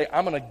going to say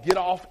I'm going to get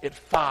off at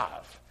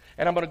 5.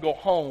 and I'm going to go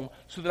home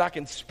so that I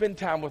can spend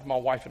time with my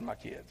wife and my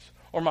kids,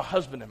 or my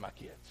husband and my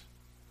kids.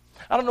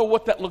 I don't know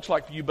what that looks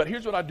like for you, but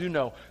here's what I do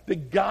know,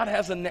 that God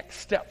has a next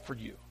step for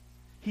you.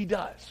 He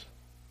does.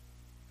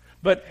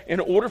 But in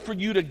order for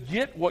you to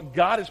get what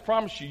God has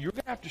promised you, you're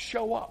going to have to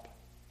show up.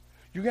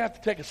 You're going to have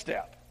to take a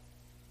step.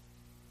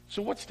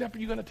 So what step are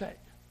you going to take?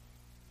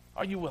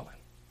 Are you willing?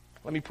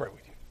 Let me pray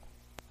with you.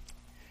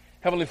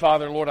 Heavenly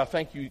Father, Lord, I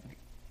thank you,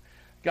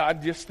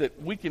 God, just that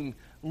we can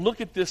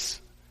look at this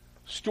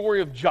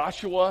story of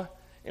Joshua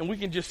and we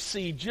can just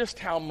see just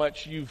how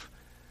much you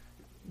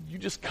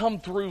just come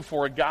through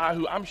for a guy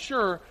who I'm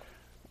sure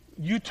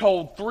you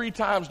told 3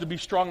 times to be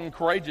strong and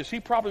courageous. He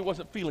probably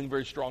wasn't feeling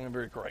very strong and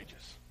very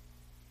courageous.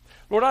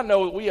 Lord, I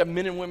know that we have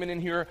men and women in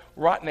here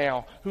right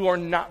now who are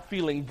not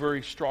feeling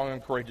very strong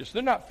and courageous.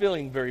 They're not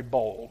feeling very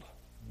bold.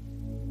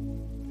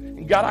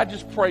 And God, I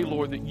just pray,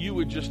 Lord, that you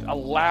would just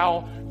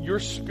allow your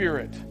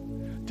Spirit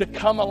to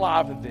come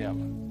alive in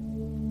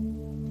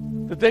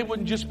them. That they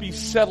wouldn't just be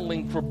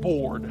settling for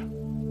bored,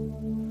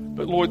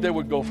 but Lord, they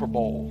would go for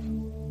bold.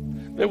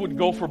 They would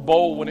go for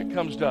bold when it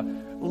comes to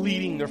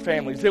leading their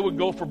families. They would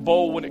go for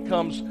bold when it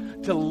comes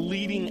to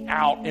leading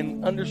out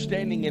and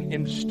understanding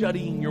and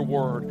studying your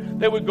word.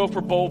 They would go for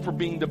bold for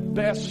being the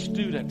best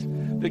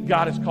student that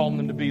God has called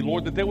them to be.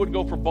 Lord, that they would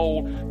go for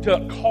bold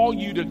to call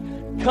you to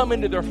come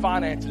into their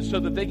finances so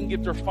that they can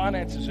get their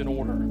finances in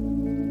order.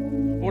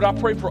 Lord, I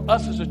pray for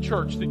us as a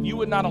church that you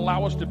would not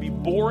allow us to be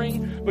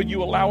boring, but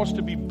you allow us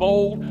to be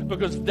bold,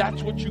 because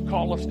that's what you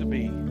call us to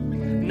be.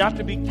 Not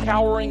to be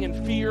cowering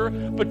in fear,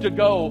 but to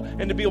go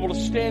and to be able to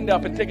stand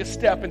up and take a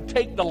step and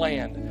take the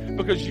land.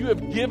 Because you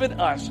have given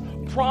us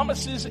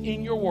promises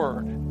in your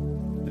word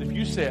that if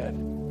you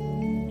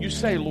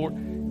say, Lord,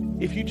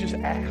 if you just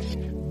ask,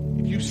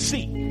 if you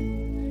seek,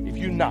 if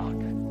you knock,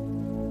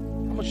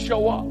 I'm going to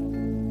show up.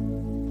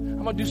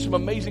 I'm going to do some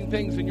amazing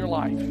things in your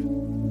life.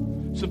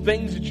 Some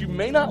things that you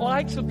may not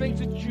like, some things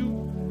that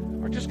you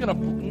are just going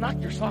to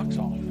knock your socks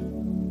off.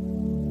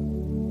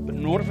 But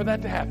in order for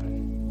that to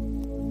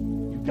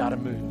happen, you've got to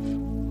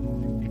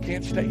move. You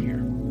can't stay here.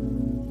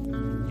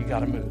 You got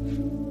to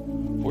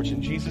move. For it's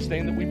in Jesus'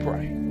 name that we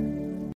pray.